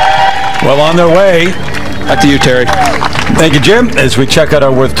 Well, on their way. Back to you, Terry. Thank you, Jim. As we check out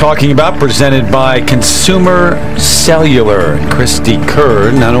our Worth Talking About, presented by Consumer Cellular. Christy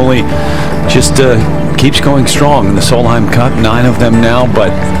Kerr not only just keeps going strong in the Solheim Cup, 9 of them now,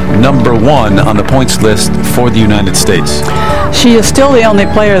 but number 1 on the points list for the United States. She is still the only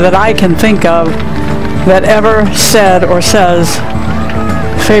player that I can think of that ever said or says,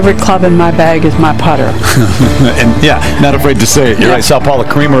 favorite club in my bag is my putter. And yeah, not afraid to say it. You're right. Saw Paula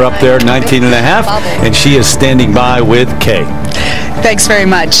Creamer up there, 19 and a half, and she is standing by with Kay. Thanks very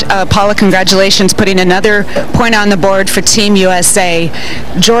much. Paula, congratulations, putting another point on the board for Team USA.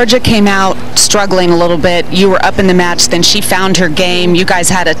 Georgia came out struggling a little bit. You were up in the match, then she found her game. You guys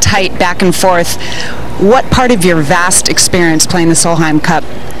had a tight back and forth. What part of your vast experience playing the Solheim Cup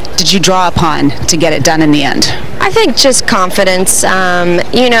did you draw upon to get it done in the end? I think just confidence.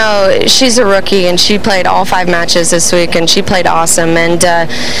 You know, she's a rookie and she played all 5 matches this week and she played awesome. And,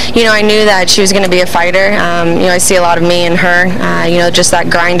 you know, I knew that she was going to be a fighter. You know, I see a lot of me in her. You know, just that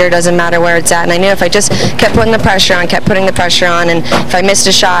grinder, doesn't matter where it's at. And I knew if I just kept putting the pressure on, and if I missed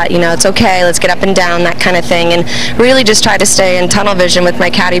a shot, you know, it's okay, let's get up and down, that kind of thing. And really just try to stay in tunnel vision with my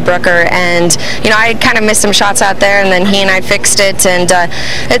caddy Brooker. And, you know, I kind of missed some shots out there, and then he and I fixed it. And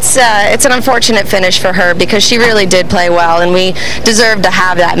it's an unfortunate finish for her because she really did play well, and we deserved to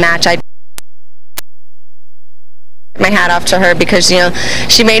have that match. I my hat off to her because, you know,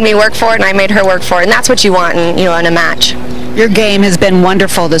 she made me work for it and I made her work for it, and that's what you want in, you know, in a match. Your game has been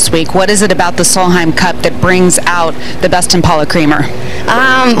wonderful this week. What is it about the Solheim Cup that brings out the best in Paula Creamer?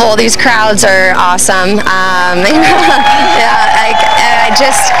 Well, these crowds are awesome. I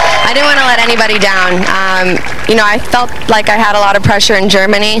didn't want to let anybody down. You know, I felt like I had a lot of pressure in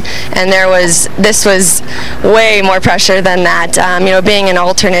Germany, and this was way more pressure than that. You know, being an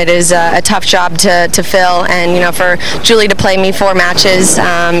alternate is a tough job to fill, and, you know, for Julie to play me 4 matches,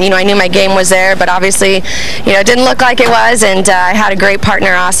 you know, I knew my game was there, but obviously, you know, it didn't look like it was. And I had a great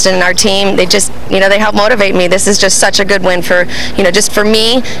partner, Austin, and our team. They just, you know, they helped motivate me. This is just such a good win for, you know, just for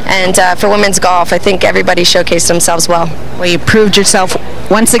me and for women's golf. I think everybody showcased themselves well. Well, you proved yourself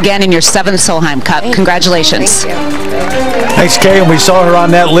once again in your 7th Solheim Cup. Congratulations. Thanks, Kay. And we saw her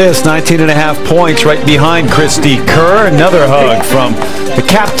on that list, 19 and a half points, right behind Christy Kerr. Another hug from the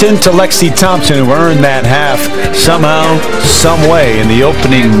captain to Lexi Thompson, who earned that half somehow, some way in the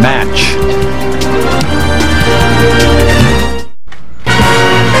opening match.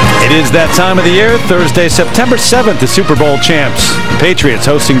 It is that time of the year, Thursday, September 7th, the Super Bowl champs. The Patriots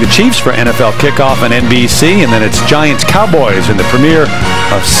hosting the Chiefs for NFL kickoff on NBC, and then it's Giants-Cowboys in the premiere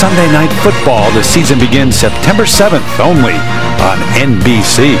of Sunday Night Football. The season begins September 7th only on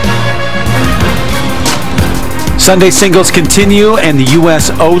NBC. Sunday singles continue, and the U.S.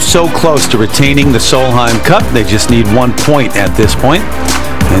 oh so close to retaining the Solheim Cup. They just need 1 point at this point.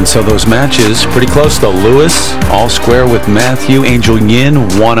 And so those matches pretty close though. Lewis all square with Matthew. Angel Yin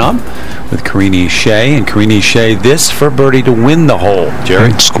 1 up with Karine Shea. And Karine Shea this for birdie to win the hole.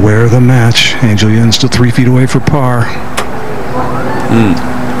 Jerry? Square the match. Angel Yin still 3 feet away for par.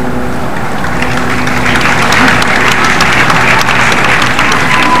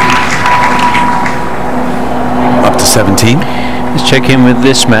 Up to 17. Let's check in with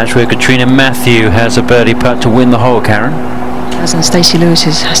this match where Katrina Matthew has a birdie putt to win the hole, Karen. And Stacey Lewis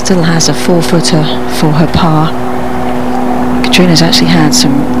still has a 4-footer for her par. Katrina's actually had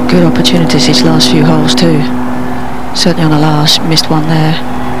some good opportunities these last few holes too. Certainly on the last, missed one there.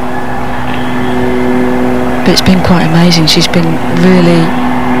 But it's been quite amazing. She's been really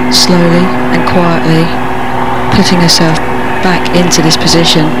slowly and quietly putting herself back into this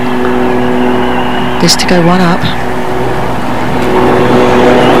position. This to go 1 up.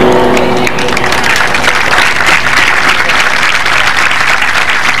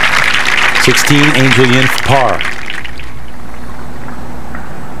 16, Angel Yin for par.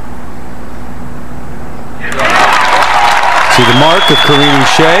 See the mark of Karine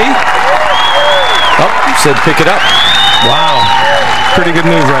Shea. Oh, said pick it up. Wow. Pretty good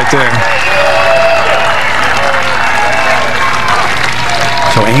move right there.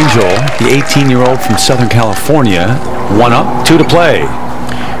 So Angel, the 18-year-old from Southern California, 1 up, 2 to play.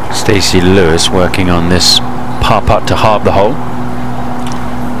 Stacey Lewis working on this par putt to halve the hole.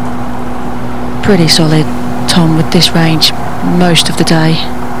 Pretty solid, Tom, with this range most of the day.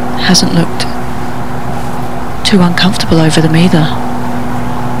 Hasn't looked too uncomfortable over them either.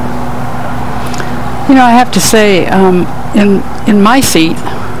 You know, I have to say, in my seat,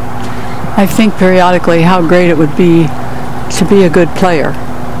 I think periodically how great it would be to be a good player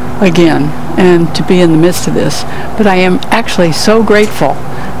again and to be in the midst of this. But I am actually so grateful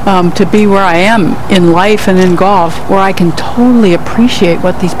to be where I am in life and in golf, where I can totally appreciate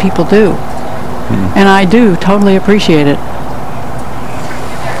what these people do. And I do totally appreciate it.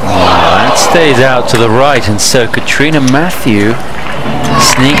 That stays out to the right, and so Katrina Matthew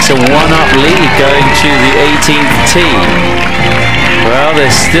sneaks a 1-up lead going to the 18th tee. Well,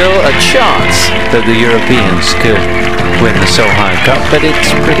 there's still a chance that the Europeans could win the Solheim Cup, but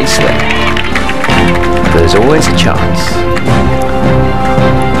it's pretty slim. There's always a chance.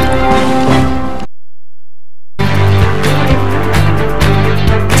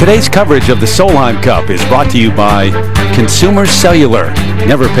 Today's coverage of the Solheim Cup is brought to you by Consumer Cellular.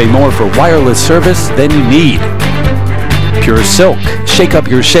 Never pay more for wireless service than you need. Pure Silk. Shake up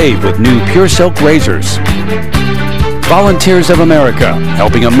your shave with new Pure Silk razors. Volunteers of America,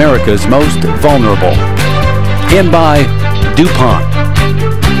 helping America's most vulnerable. And by DuPont.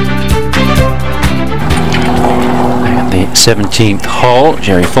 The 17th hole.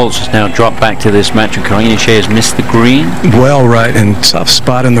 Jerry Foltz has now dropped back to this match, and Karina Shea has missed the green. Well, right, and tough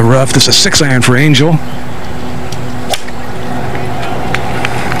spot in the rough. This is a 6-iron for Angel.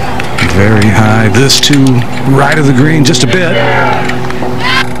 Very high. This to right of the green, just a bit.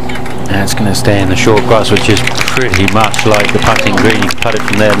 That's going to stay in the short grass, which is pretty much like the putting green. You can putt it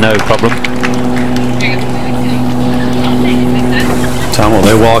from there, no problem. Tom, well,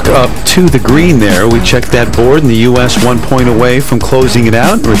 they walk up to the green there. We checked that board, and the U.S. 1 point away from closing it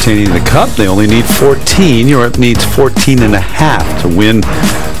out, retaining the cup. They only need 14. Europe needs 14 and a half to win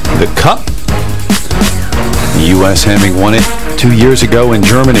the cup. The U.S. having won it 2 years ago in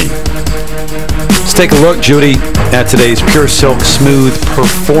Germany. Let's take a look, Judy, at today's Pure Silk Smooth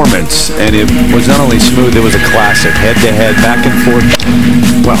performance. And it was not only smooth, it was a classic. Head-to-head, back and forth.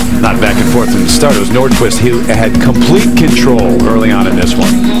 Well, not back and forth from the start. It was Nordquist who had complete control early on in this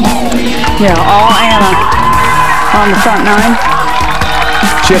one. Yeah, all Anna on the front nine.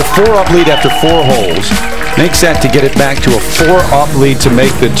 She had a 4-up lead after 4 holes. Makes that to get it back to a 4-up lead to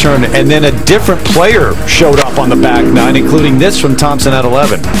make the turn. And then a different player showed up on the back nine, including this from Thompson at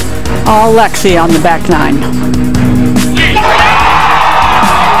 11. All Lexi on the back nine.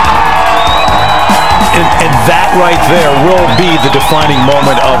 And that right there will be the defining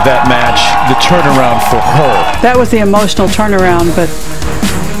moment of that match, the turnaround for her. That was the emotional turnaround, but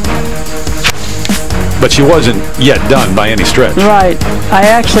she wasn't yet done by any stretch. right. I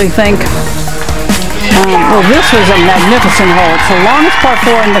actually think, well, this was a magnificent hole. It's the longest par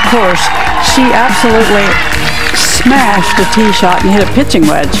 4 in the course. She absolutely smashed the tee shot and hit a pitching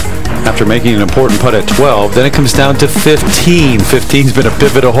wedge. After making an important putt at 12, then it comes down to 15. 15's been a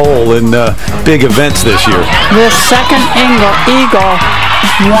pivotal hole in big events this year. This second eagle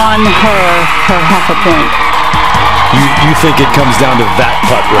won her half a point. You think it comes down to that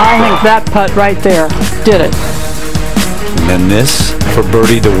putt right there? I think that putt right there did it. And then this for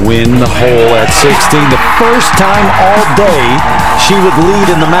birdie to win the hole at 16. The first time all day she would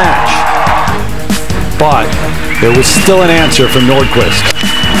lead in the match. But there was still an answer from Nordquist.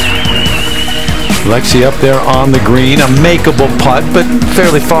 Lexi up there on the green, a makeable putt, but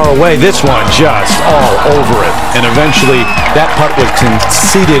fairly far away. This one just all over it. And eventually that putt was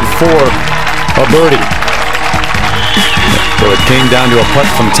conceded for a birdie. So it came down to a putt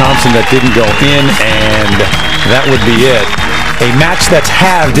from Thompson that didn't go in, and that would be it. A match that's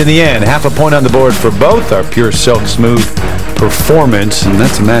halved in the end. Half a point on the board for both our Pure Silk Smooth performance, and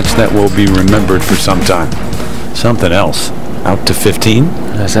that's a match that will be remembered for some time. Something else. Out to 15.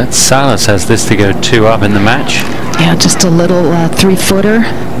 As that Salas has this to go 2 up in the match. Yeah, just a little 3-footer.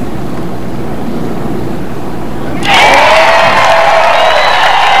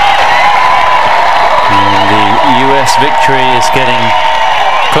 And the U.S. victory is getting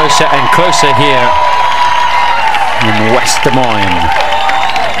closer and closer here in West Des Moines.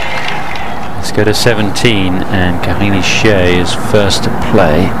 Let's go to 17, and Karina Shea is first to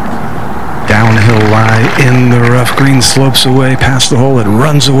play. Downhill lie in the rough. Green slopes away past the hole. It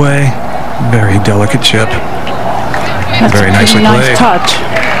runs away. Very delicate chip. That's very nicely nice played. touch.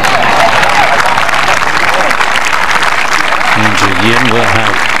 Angel Yin will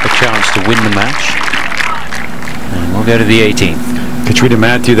have a chance to win the match. And we'll go to the 18th. Katrina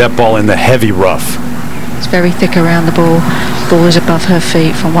Matthew, that ball in the heavy rough. It's very thick around the ball. Ball is above her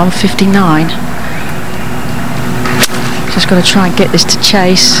feet from 159. Just got to try and get this to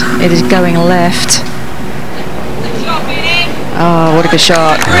chase. It is going left. Oh, what a good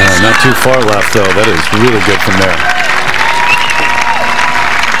shot. Not too far left, though. That is really good from there.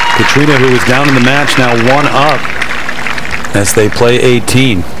 Katrina, who was down in the match, now 1 up as they play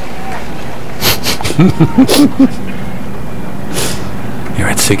 18. You're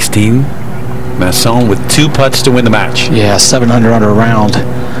at 16. Masson with 2 putts to win the match. Yeah, 700 under a round.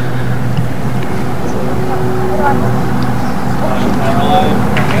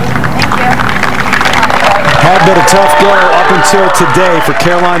 Had been a tough go up until today for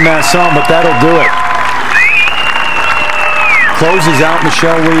Caroline Masson, but that'll do it. Closes out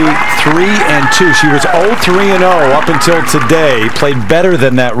Michelle Lee 3-2. She was 0-3-0 up until today. Played better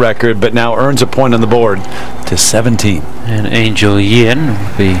than that record, but now earns a point on the board to 17. And Angel Yin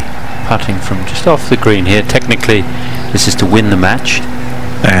will be putting from just off the green here. Technically, this is to win the match.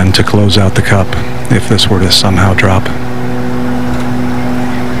 And to close out the cup, if this were to somehow drop.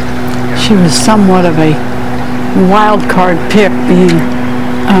 She was somewhat of a wild card pick, being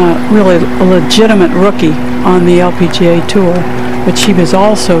really a legitimate rookie on the LPGA Tour, but she was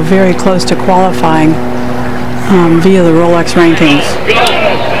also very close to qualifying via the Rolex rankings.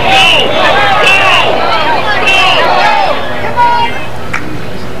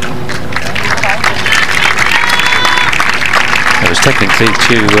 That was technically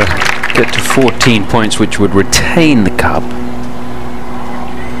to get to 14 points, which would retain the cup.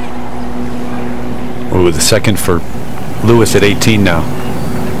 Ooh, the second for Lewis at 18 now.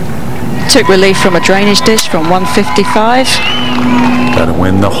 Took relief from a drainage dish from 155. Got to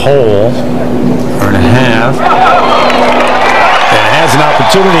win the hole. Earn a half. And has an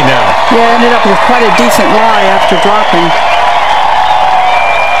opportunity now. Yeah, ended up with quite a decent lie after dropping.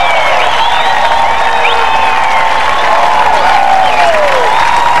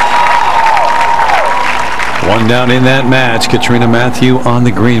 One down in that match. Katrina Matthew on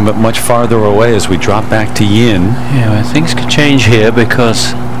the green, but much farther away as we drop back to Yin. Yeah, well, things could change here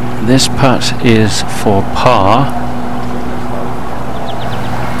because this putt is for par.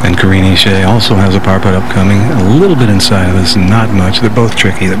 And Karini Shea also has a par putt upcoming, a little bit inside of this, not much. They're both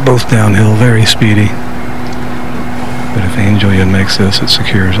tricky. They're both downhill, very speedy. But if Angel Yin makes this, it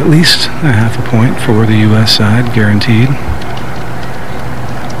secures at least a half a point for the U.S. side, guaranteed.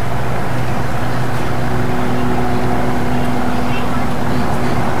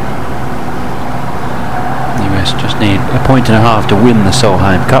 Just need a point and a half to win the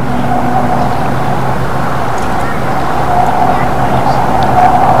Solheim Cup.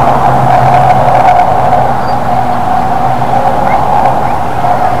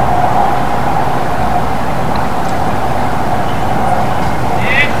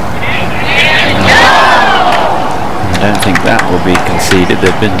 I don't think that will be conceded.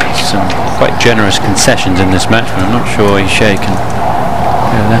 There have been some quite generous concessions in this match, but I'm not sure Shea can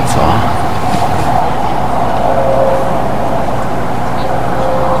go that far.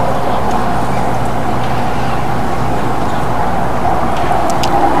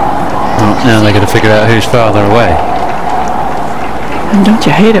 Now they're going to figure out who's farther away. And don't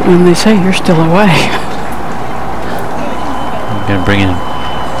you hate it when they say you're still away? I'm going to bring in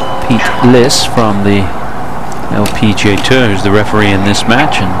Pete Liss from the LPGA Tour, who's the referee in this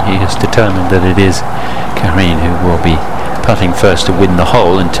match, and he has determined that it is Karine who will be putting first to win the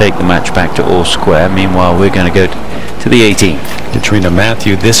hole and take the match back to all square. Meanwhile, we're going to go to the 18th. Katrina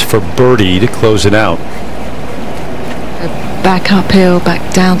Matthew, this for birdie to close it out. Back uphill,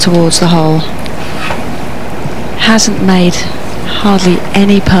 back down towards the hole. Hasn't made hardly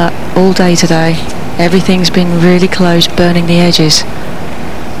any putt all day today. Everything's been really close, burning the edges.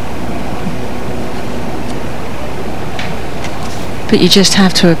 But you just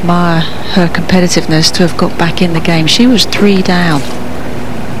have to admire her competitiveness to have got back in the game. She was 3 down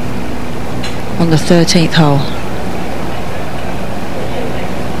on the 13th hole.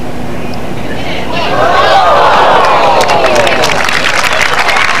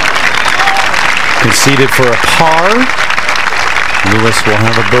 Conceded for a par. Lewis will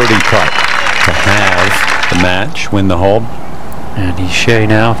have a birdie putt to have the match, win the hole. And he's Shea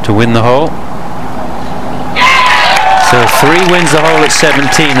now to win the hole. So 3 wins the hole at 17.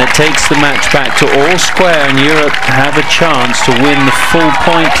 That takes the match back to all square, and Europe have a chance to win the full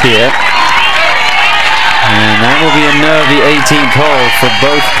point here. And that will be a nervy 18th hole for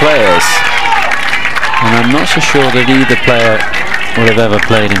both players. And I'm not so sure that either player would have ever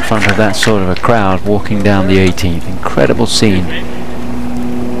played in front of that sort of a crowd walking down the 18th. Incredible scene.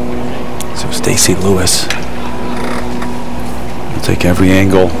 So Stacey Lewis will take every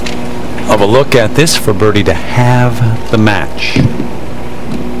angle of a look at this for birdie to have the match.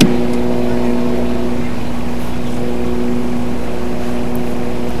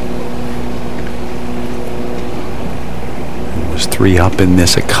 It was 3 up in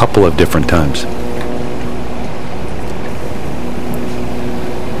this a couple of different times.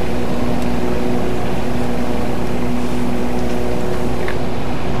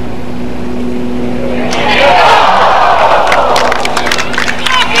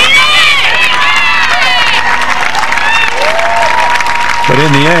 But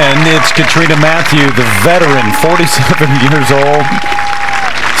in the end, it's Katrina Matthew, the veteran, 47 years old,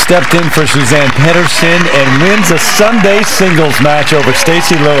 stepped in for Suzanne Pedersen and wins a Sunday singles match over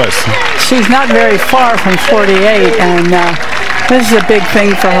Stacey Lewis. She's not very far from 48, and this is a big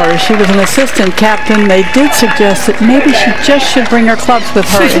thing for her. She was an assistant captain. They did suggest that maybe she just should bring her clubs with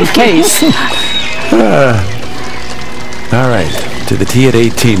her in case. All right. To the tee at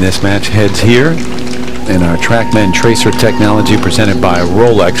 18. This match heads here. And our TrackMan Tracer technology presented by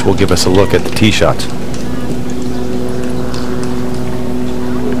Rolex will give us a look at the tee shots.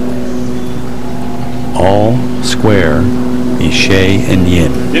 All square, Ishe and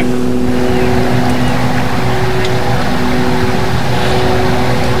Yin. Yep.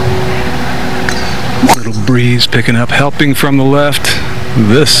 Little breeze picking up, helping from the left.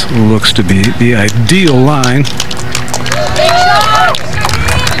 This looks to be the ideal line.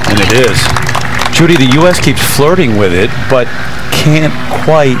 And it is. Judy, the U.S. keeps flirting with it, but can't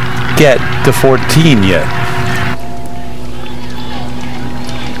quite get to 14 yet.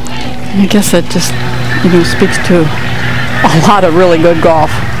 I guess that just, speaks to a lot of really good golf.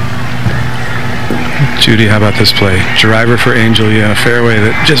 Judy, how about this play? Driver for Angel Yin, a fairway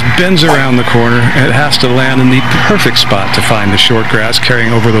that just bends around the corner. It has to land in the perfect spot to find the short grass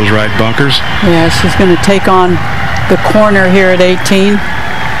carrying over those right bunkers. Yeah, she's going to take on the corner here at 18.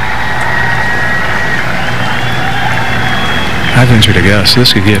 I venture to guess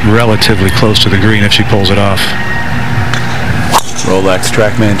this could get relatively close to the green if she pulls it off. Rolex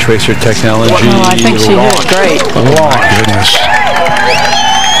TrackMan Tracer technology. Oh, I think she did great. Oh my goodness.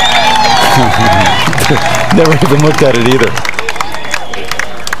 Never even looked at it either.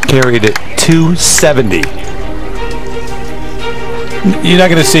 Carried it 270. You're not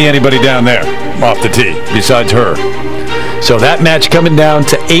going to see anybody down there off the tee besides her. So that match coming down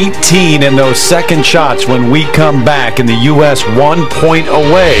to 18 in those second shots when we come back, in the U.S. 1 point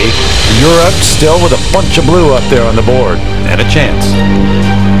away. Europe still with a bunch of blue up there on the board and a chance.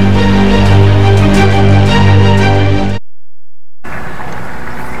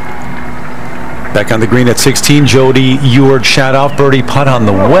 Back on the green at 16, Jody Ewart shot off, birdie putt on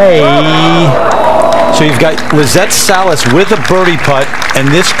the way. So you've got Lizette Salas with a birdie putt, and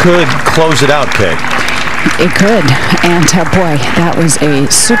this could close it out, Kay. It could, and boy, that was a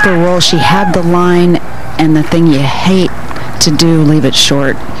super roll. She had the line, and the thing you hate to do, leave it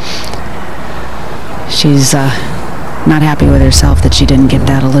short. She's not happy with herself that she didn't give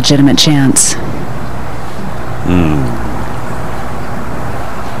that a legitimate chance.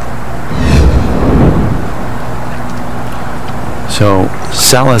 So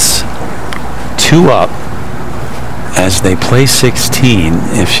Salas 2 up as they play 16.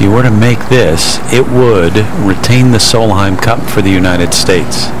 If she were to make this, it would retain the Solheim Cup for the United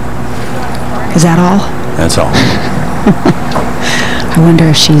States. Is that all? That's all. I wonder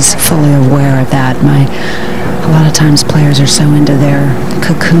if she's fully aware of that. A lot of times players are so into their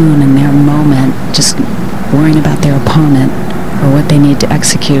cocoon and their moment, just worrying about their opponent or what they need to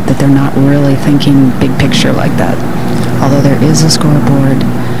execute, that they're not really thinking big picture like that. Although there is a scoreboard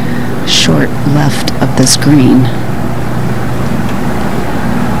short left of the screen.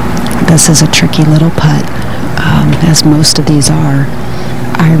 This is a tricky little putt, as most of these are.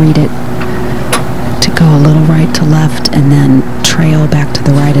 I read it to go a little right to left and then trail back to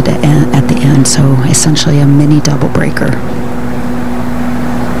the right at the end, so essentially a mini double breaker.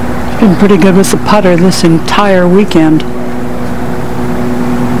 Been pretty good with the putter this entire weekend.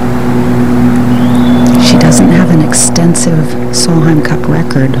 She doesn't have an extensive Solheim Cup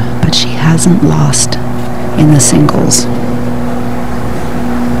record, but she hasn't lost in the singles.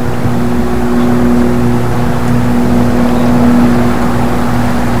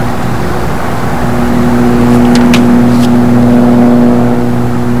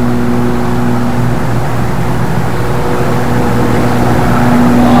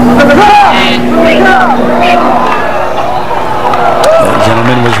 That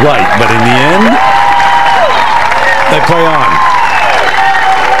gentleman was right, but in the end, they play on.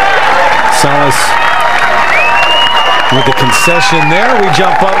 Salas with the concession there. We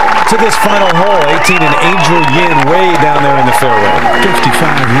jump up to this final hole. 18 and Angel Yin way down there in the fairway.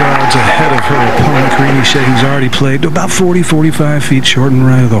 55 yards ahead of her opponent, Karini Shea, who's already played to about 40-45 feet short and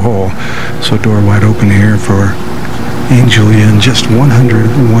right of the hole. So door wide open here for Angel Yin. Just 101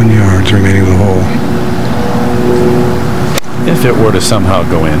 yards remaining in the hole. If it were to somehow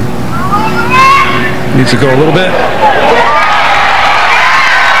go in. Needs to go a little bit.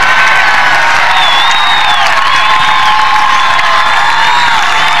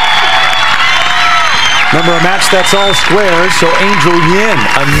 Remember, a match that's all squares, so Angel Yin,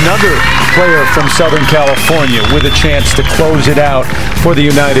 another player from Southern California, with a chance to close it out for the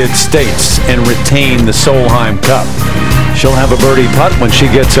United States and retain the Solheim Cup. She'll have a birdie putt when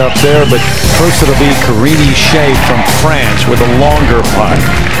she gets up there, but first it'll be Karini Shea from France with a longer putt.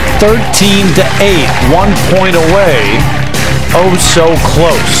 13 to 8, 1 point away. Oh, so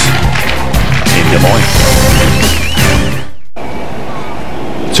close in Des Moines.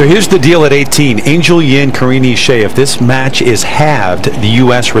 So here's the deal at 18. Angel Yin, Karini Shea. If this match is halved, the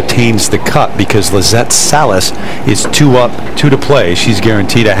U.S. retains the cup because Lizette Salas is 2 up, 2 to play. She's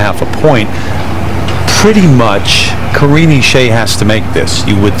guaranteed a half a point. Pretty much, Karini Shea has to make this,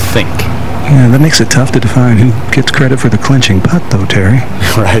 you would think. Yeah, that makes it tough to define who gets credit for the clinching putt, though, Terry.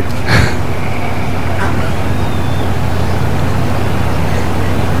 Right.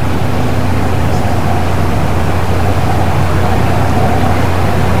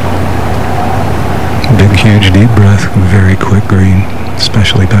 Big, huge, deep breath. Very quick green,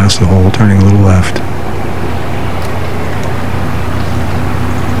 especially past the hole, turning a little left.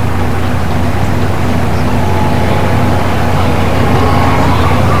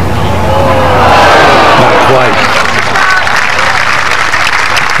 Not quite.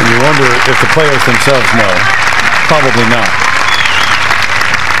 And you wonder if the players themselves know. Probably not.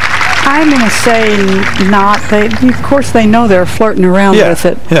 I'm going to say not. They, of course, they know they're flirting around with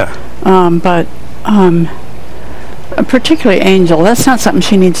it. Yeah. But particularly Angel, that's not something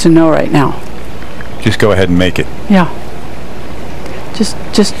she needs to know right now. Just go ahead and make it. Yeah.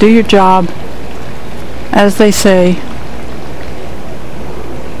 Just do your job. As they say,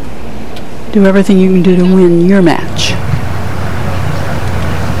 do everything you can do to win your match.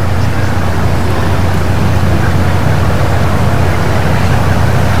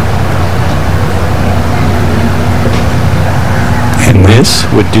 And this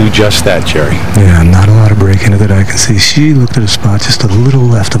would do just that, Jerry. Yeah, not a lot of break in it that I can see. She looked at a spot just a little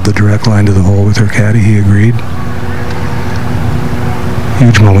left of the direct line to the hole with her caddy. He agreed.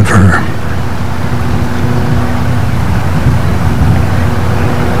 Huge moment for her.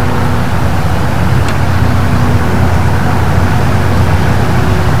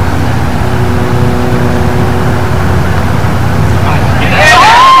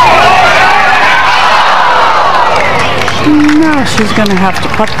 No, she's going to have to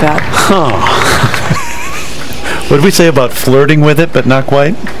putt that. Huh. What did we say about flirting with it, but not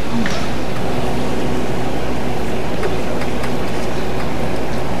quite?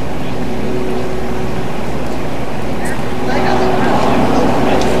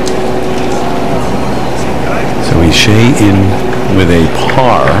 So Shea in with a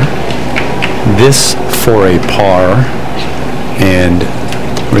par. This for a par and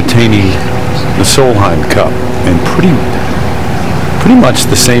retaining the Solheim Cup, and pretty much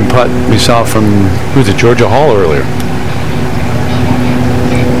the same putt we saw from, who was it, Georgia Hall earlier.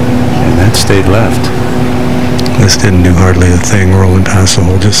 And that stayed left. This didn't do hardly a thing rolling past the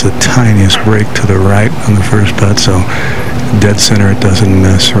hole, just the tiniest break to the right on the first putt, so dead center it doesn't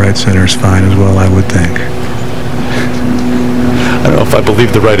miss, right center is fine as well, I would think. I don't know if I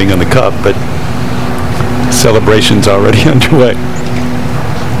believe the writing on the cup, but celebration's already underway.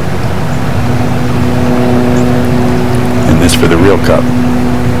 And this for the real cup.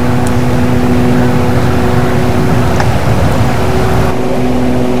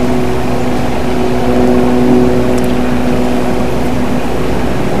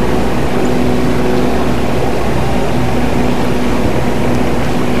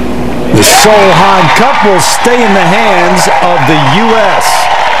 The Solheim Cup will stay in the hands of the U.S.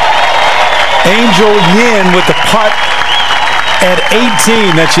 Angel Yin with the putt at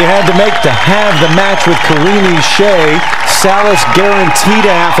 18 that she had to make to have the match with Karini Shea. Salas guaranteed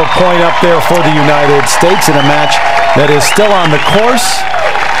a half a point up there for the United States in a match that is still on the course.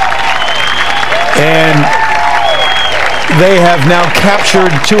 And they have now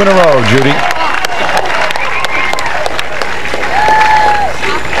captured 2 in a row, Judy.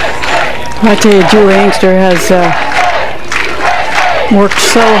 I tell you, Julie Inkster has worked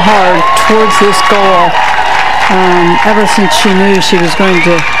so hard towards this goal ever since she knew she was going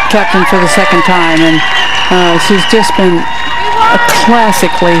to captain for the second time, and she's just been a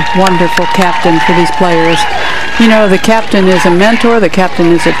classically wonderful captain for these players. You know, the captain is a mentor, the captain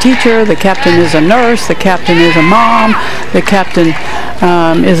is a teacher, the captain is a nurse, the captain is a mom, the captain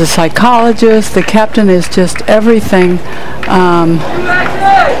is a psychologist, the captain is just everything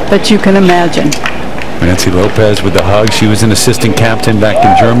that you can imagine. Nancy Lopez with the hug. She was an assistant captain back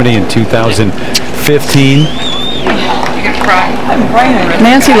in Germany in 2015.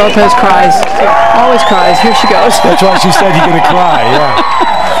 Nancy Lopez cries, always cries. Here she goes. That's why she said you're going to cry, yeah.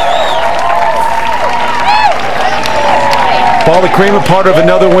 Paula Creamer, part of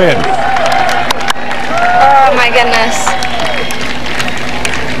another win. Oh my goodness.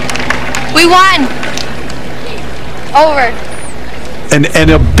 We won. Over.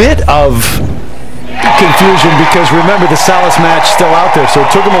 And a bit of confusion because remember the Salas match still out there, so it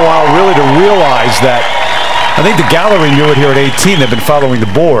took them a while really to realize that. I think the gallery knew it here at 18. They've been following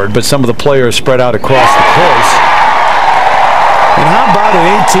the board, but some of the players spread out across the course. And how about an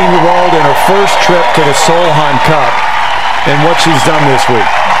 18-year-old in her first trip to the Solheim Cup and what she's done this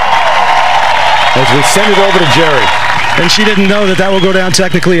week? As we send it over to Jerry. And she didn't know that will go down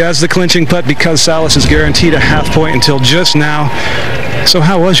technically as the clinching putt because Salas is guaranteed a half point until just now. So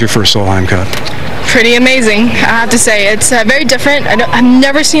how was your first Solheim Cup? Pretty amazing, I have to say. It's very different. I've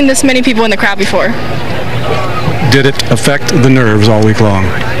never seen this many people in the crowd before. Did it affect the nerves all week long?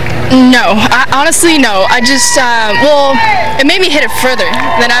 No, honestly, no. I just, well, it made me hit it further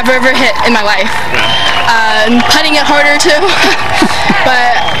than I've ever hit in my life. Putting it harder too,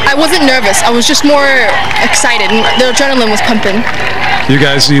 but I wasn't nervous. I was just more excited. The adrenaline was pumping. You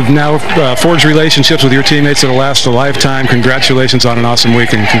guys, you've now forged relationships with your teammates that'll last a lifetime. Congratulations on an awesome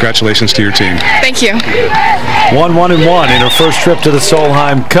week, and congratulations to your team. Thank you. 1-1-1 in her first trip to the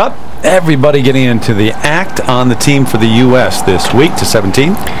Solheim Cup. Everybody getting into the act on the team for the U.S. this week to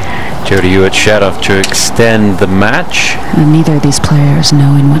 17. Jody Ewart shut off to extend the match. And neither of these players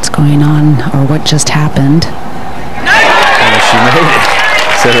knowing what's going on or what just happened. And she made it.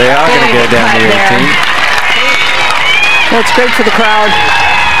 So they are going to go down the 18. Well, it's great for the crowd.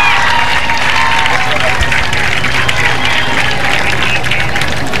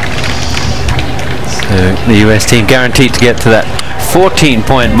 So the U.S. team guaranteed to get to that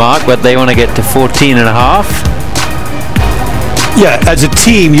 14-point mark, but they want to get to 14 and a half. Yeah, as a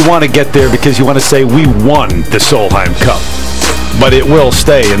team, you want to get there because you want to say we won the Solheim Cup. But it will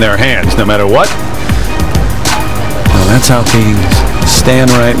stay in their hands no matter what. Well, that's how things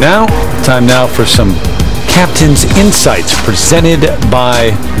stand right now. Time now for some Captain's Insights presented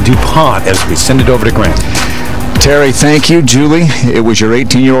by DuPont as we send it over to Grant. Terry, thank you. Julie, it was your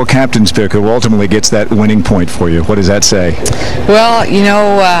 18-year-old captain's pick who ultimately gets that winning point for you. What does that say? Well, you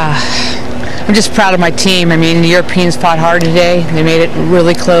know, I'm just proud of my team. I mean, the Europeans fought hard today. They made it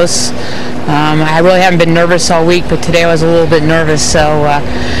really close. I really haven't been nervous all week, but today I was a little bit nervous. So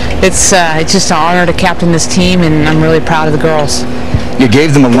it's just an honor to captain this team, and I'm really proud of the girls. You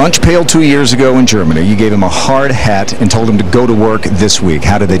gave them a lunch pail 2 years ago in Germany. You gave them a hard hat and told them to go to work this week.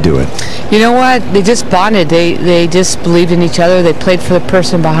 How did they do it? You know what? They just bonded. They just believed in each other. They played for the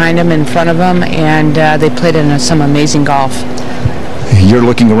person behind them, in front of them, and they played in some amazing golf. You're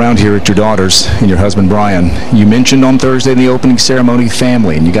looking around here at your daughters and your husband, Brian. You mentioned on Thursday in the opening ceremony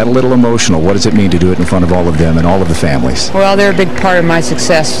family, and you got a little emotional. What does it mean to do it in front of all of them and all of the families? Well, they're a big part of my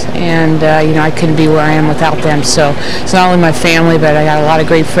success, and you know, I couldn't be where I am without them. So it's not only my family, but I got a lot of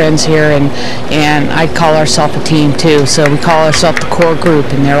great friends here, and I call ourselves a team too. So we call ourselves the core group,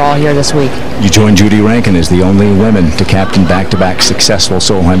 and they're all here this week. You joined Judy Rankin as the only women to captain back-to-back successful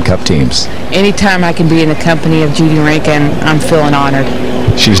Solheim Cup teams. Anytime I can be in the company of Judy Rankin, I'm feeling honored.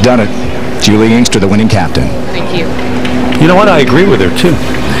 She's done it. Julie Inkster, the winning captain. Thank you. You know what? I agree with her, too.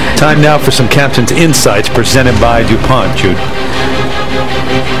 Time now for some Captain's Insights presented by DuPont, Jude.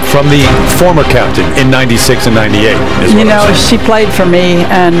 From the former captain in 96 and 98. You know, she played for me,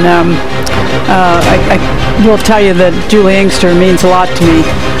 and I will tell you that Julie Inkster means a lot to me.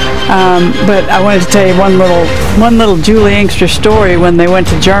 But I wanted to tell you one little Julie Inkster story when they went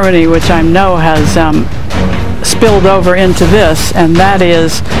to Germany, which I know has spilled over into this, and that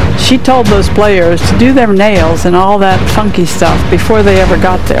is she told those players to do their nails and all that funky stuff before they ever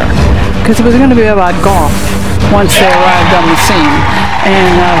got there, because it was going to be about golf once they arrived on the scene.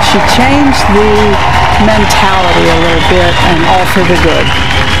 And she changed the mentality a little bit, and all for the good.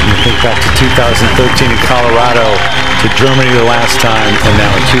 You think back to 2013 in Colorado, to Germany the last time, and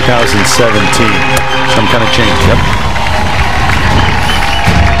now in 2017. Some kind of change, yep.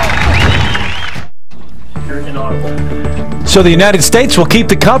 So the United States will keep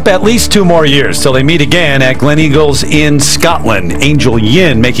the cup at least 2 more years till they meet again at Glen Eagles in Scotland. Angel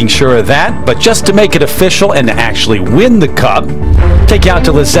Yin making sure of that, but just to make it official and to actually win the cup, take you out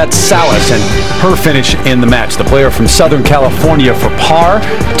to Lizette Salas and her finish in the match. The player from Southern California for par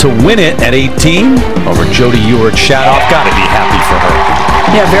to win it at 18 over Jody Ewart Shadoff. Got to be happy for her.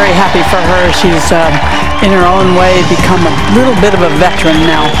 Yeah, very happy for her. She's, in her own way, become a little bit of a veteran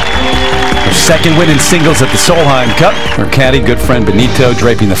now. Her second win in singles at the Solheim Cup. Her caddy, good friend Benito,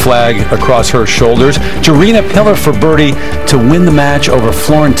 draping the flag across her shoulders. Jarena Pillar for birdie to win the match over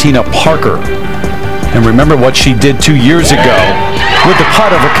Florentina Parker. And remember what she did 2 years ago with the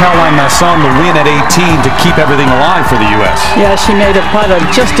putt over Caroline Masson, the win at 18 to keep everything alive for the U.S. Yeah, she made a putt of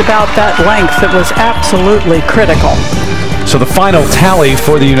just about that length that was absolutely critical. So the final tally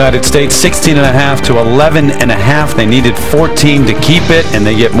for the United States, 16.5 to 11.5. They needed 14 to keep it, and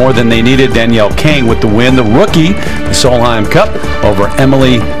they get more than they needed. Danielle Kang with the win. The rookie, the Solheim Cup, over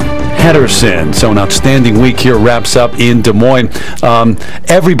Emily Pedersen. So an outstanding week here wraps up in Des Moines.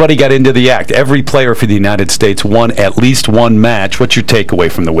 Everybody got into the act. Every player for the United States won at least one match. What's your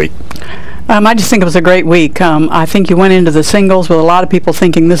takeaway from the week? I just think it was a great week. I think you went into the singles with a lot of people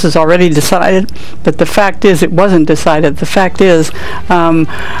thinking this is already decided, but the fact is it wasn't decided. The fact is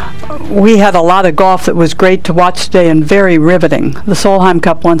we had a lot of golf that was great to watch today and very riveting. The Solheim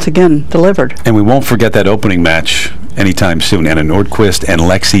Cup once again delivered. And we won't forget that opening match anytime soon. Anna Nordquist and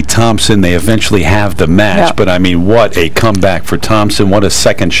Lexi Thompson, they eventually have the match, but I mean, what a comeback for Thompson. What a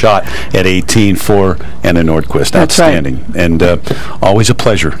second shot at 18 for Anna Nordquist. Outstanding. Right. And always a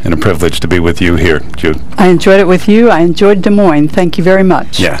pleasure and a privilege to be with you here, Jude. I enjoyed it with you. I enjoyed Des Moines. Thank you very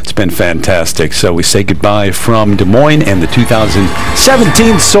much. Yeah, it's been fantastic. So we say goodbye from Des Moines and the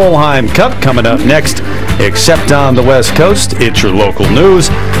 2017 Solheim Cup coming up next. Except on the West Coast, it's your local news.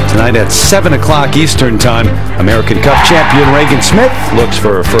 Tonight at 7 o'clock Eastern Time, American Cup champion Reagan Smith looks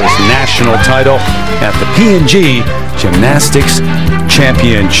for her first national title at the P&G Gymnastics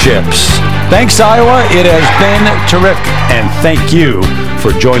Championships. Thanks, Iowa. It has been terrific. And thank you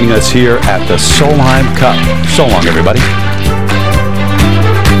for joining us here at the Solheim Cup. So long, everybody.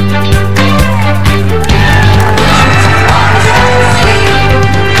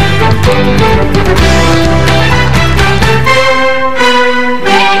 We'll be right back.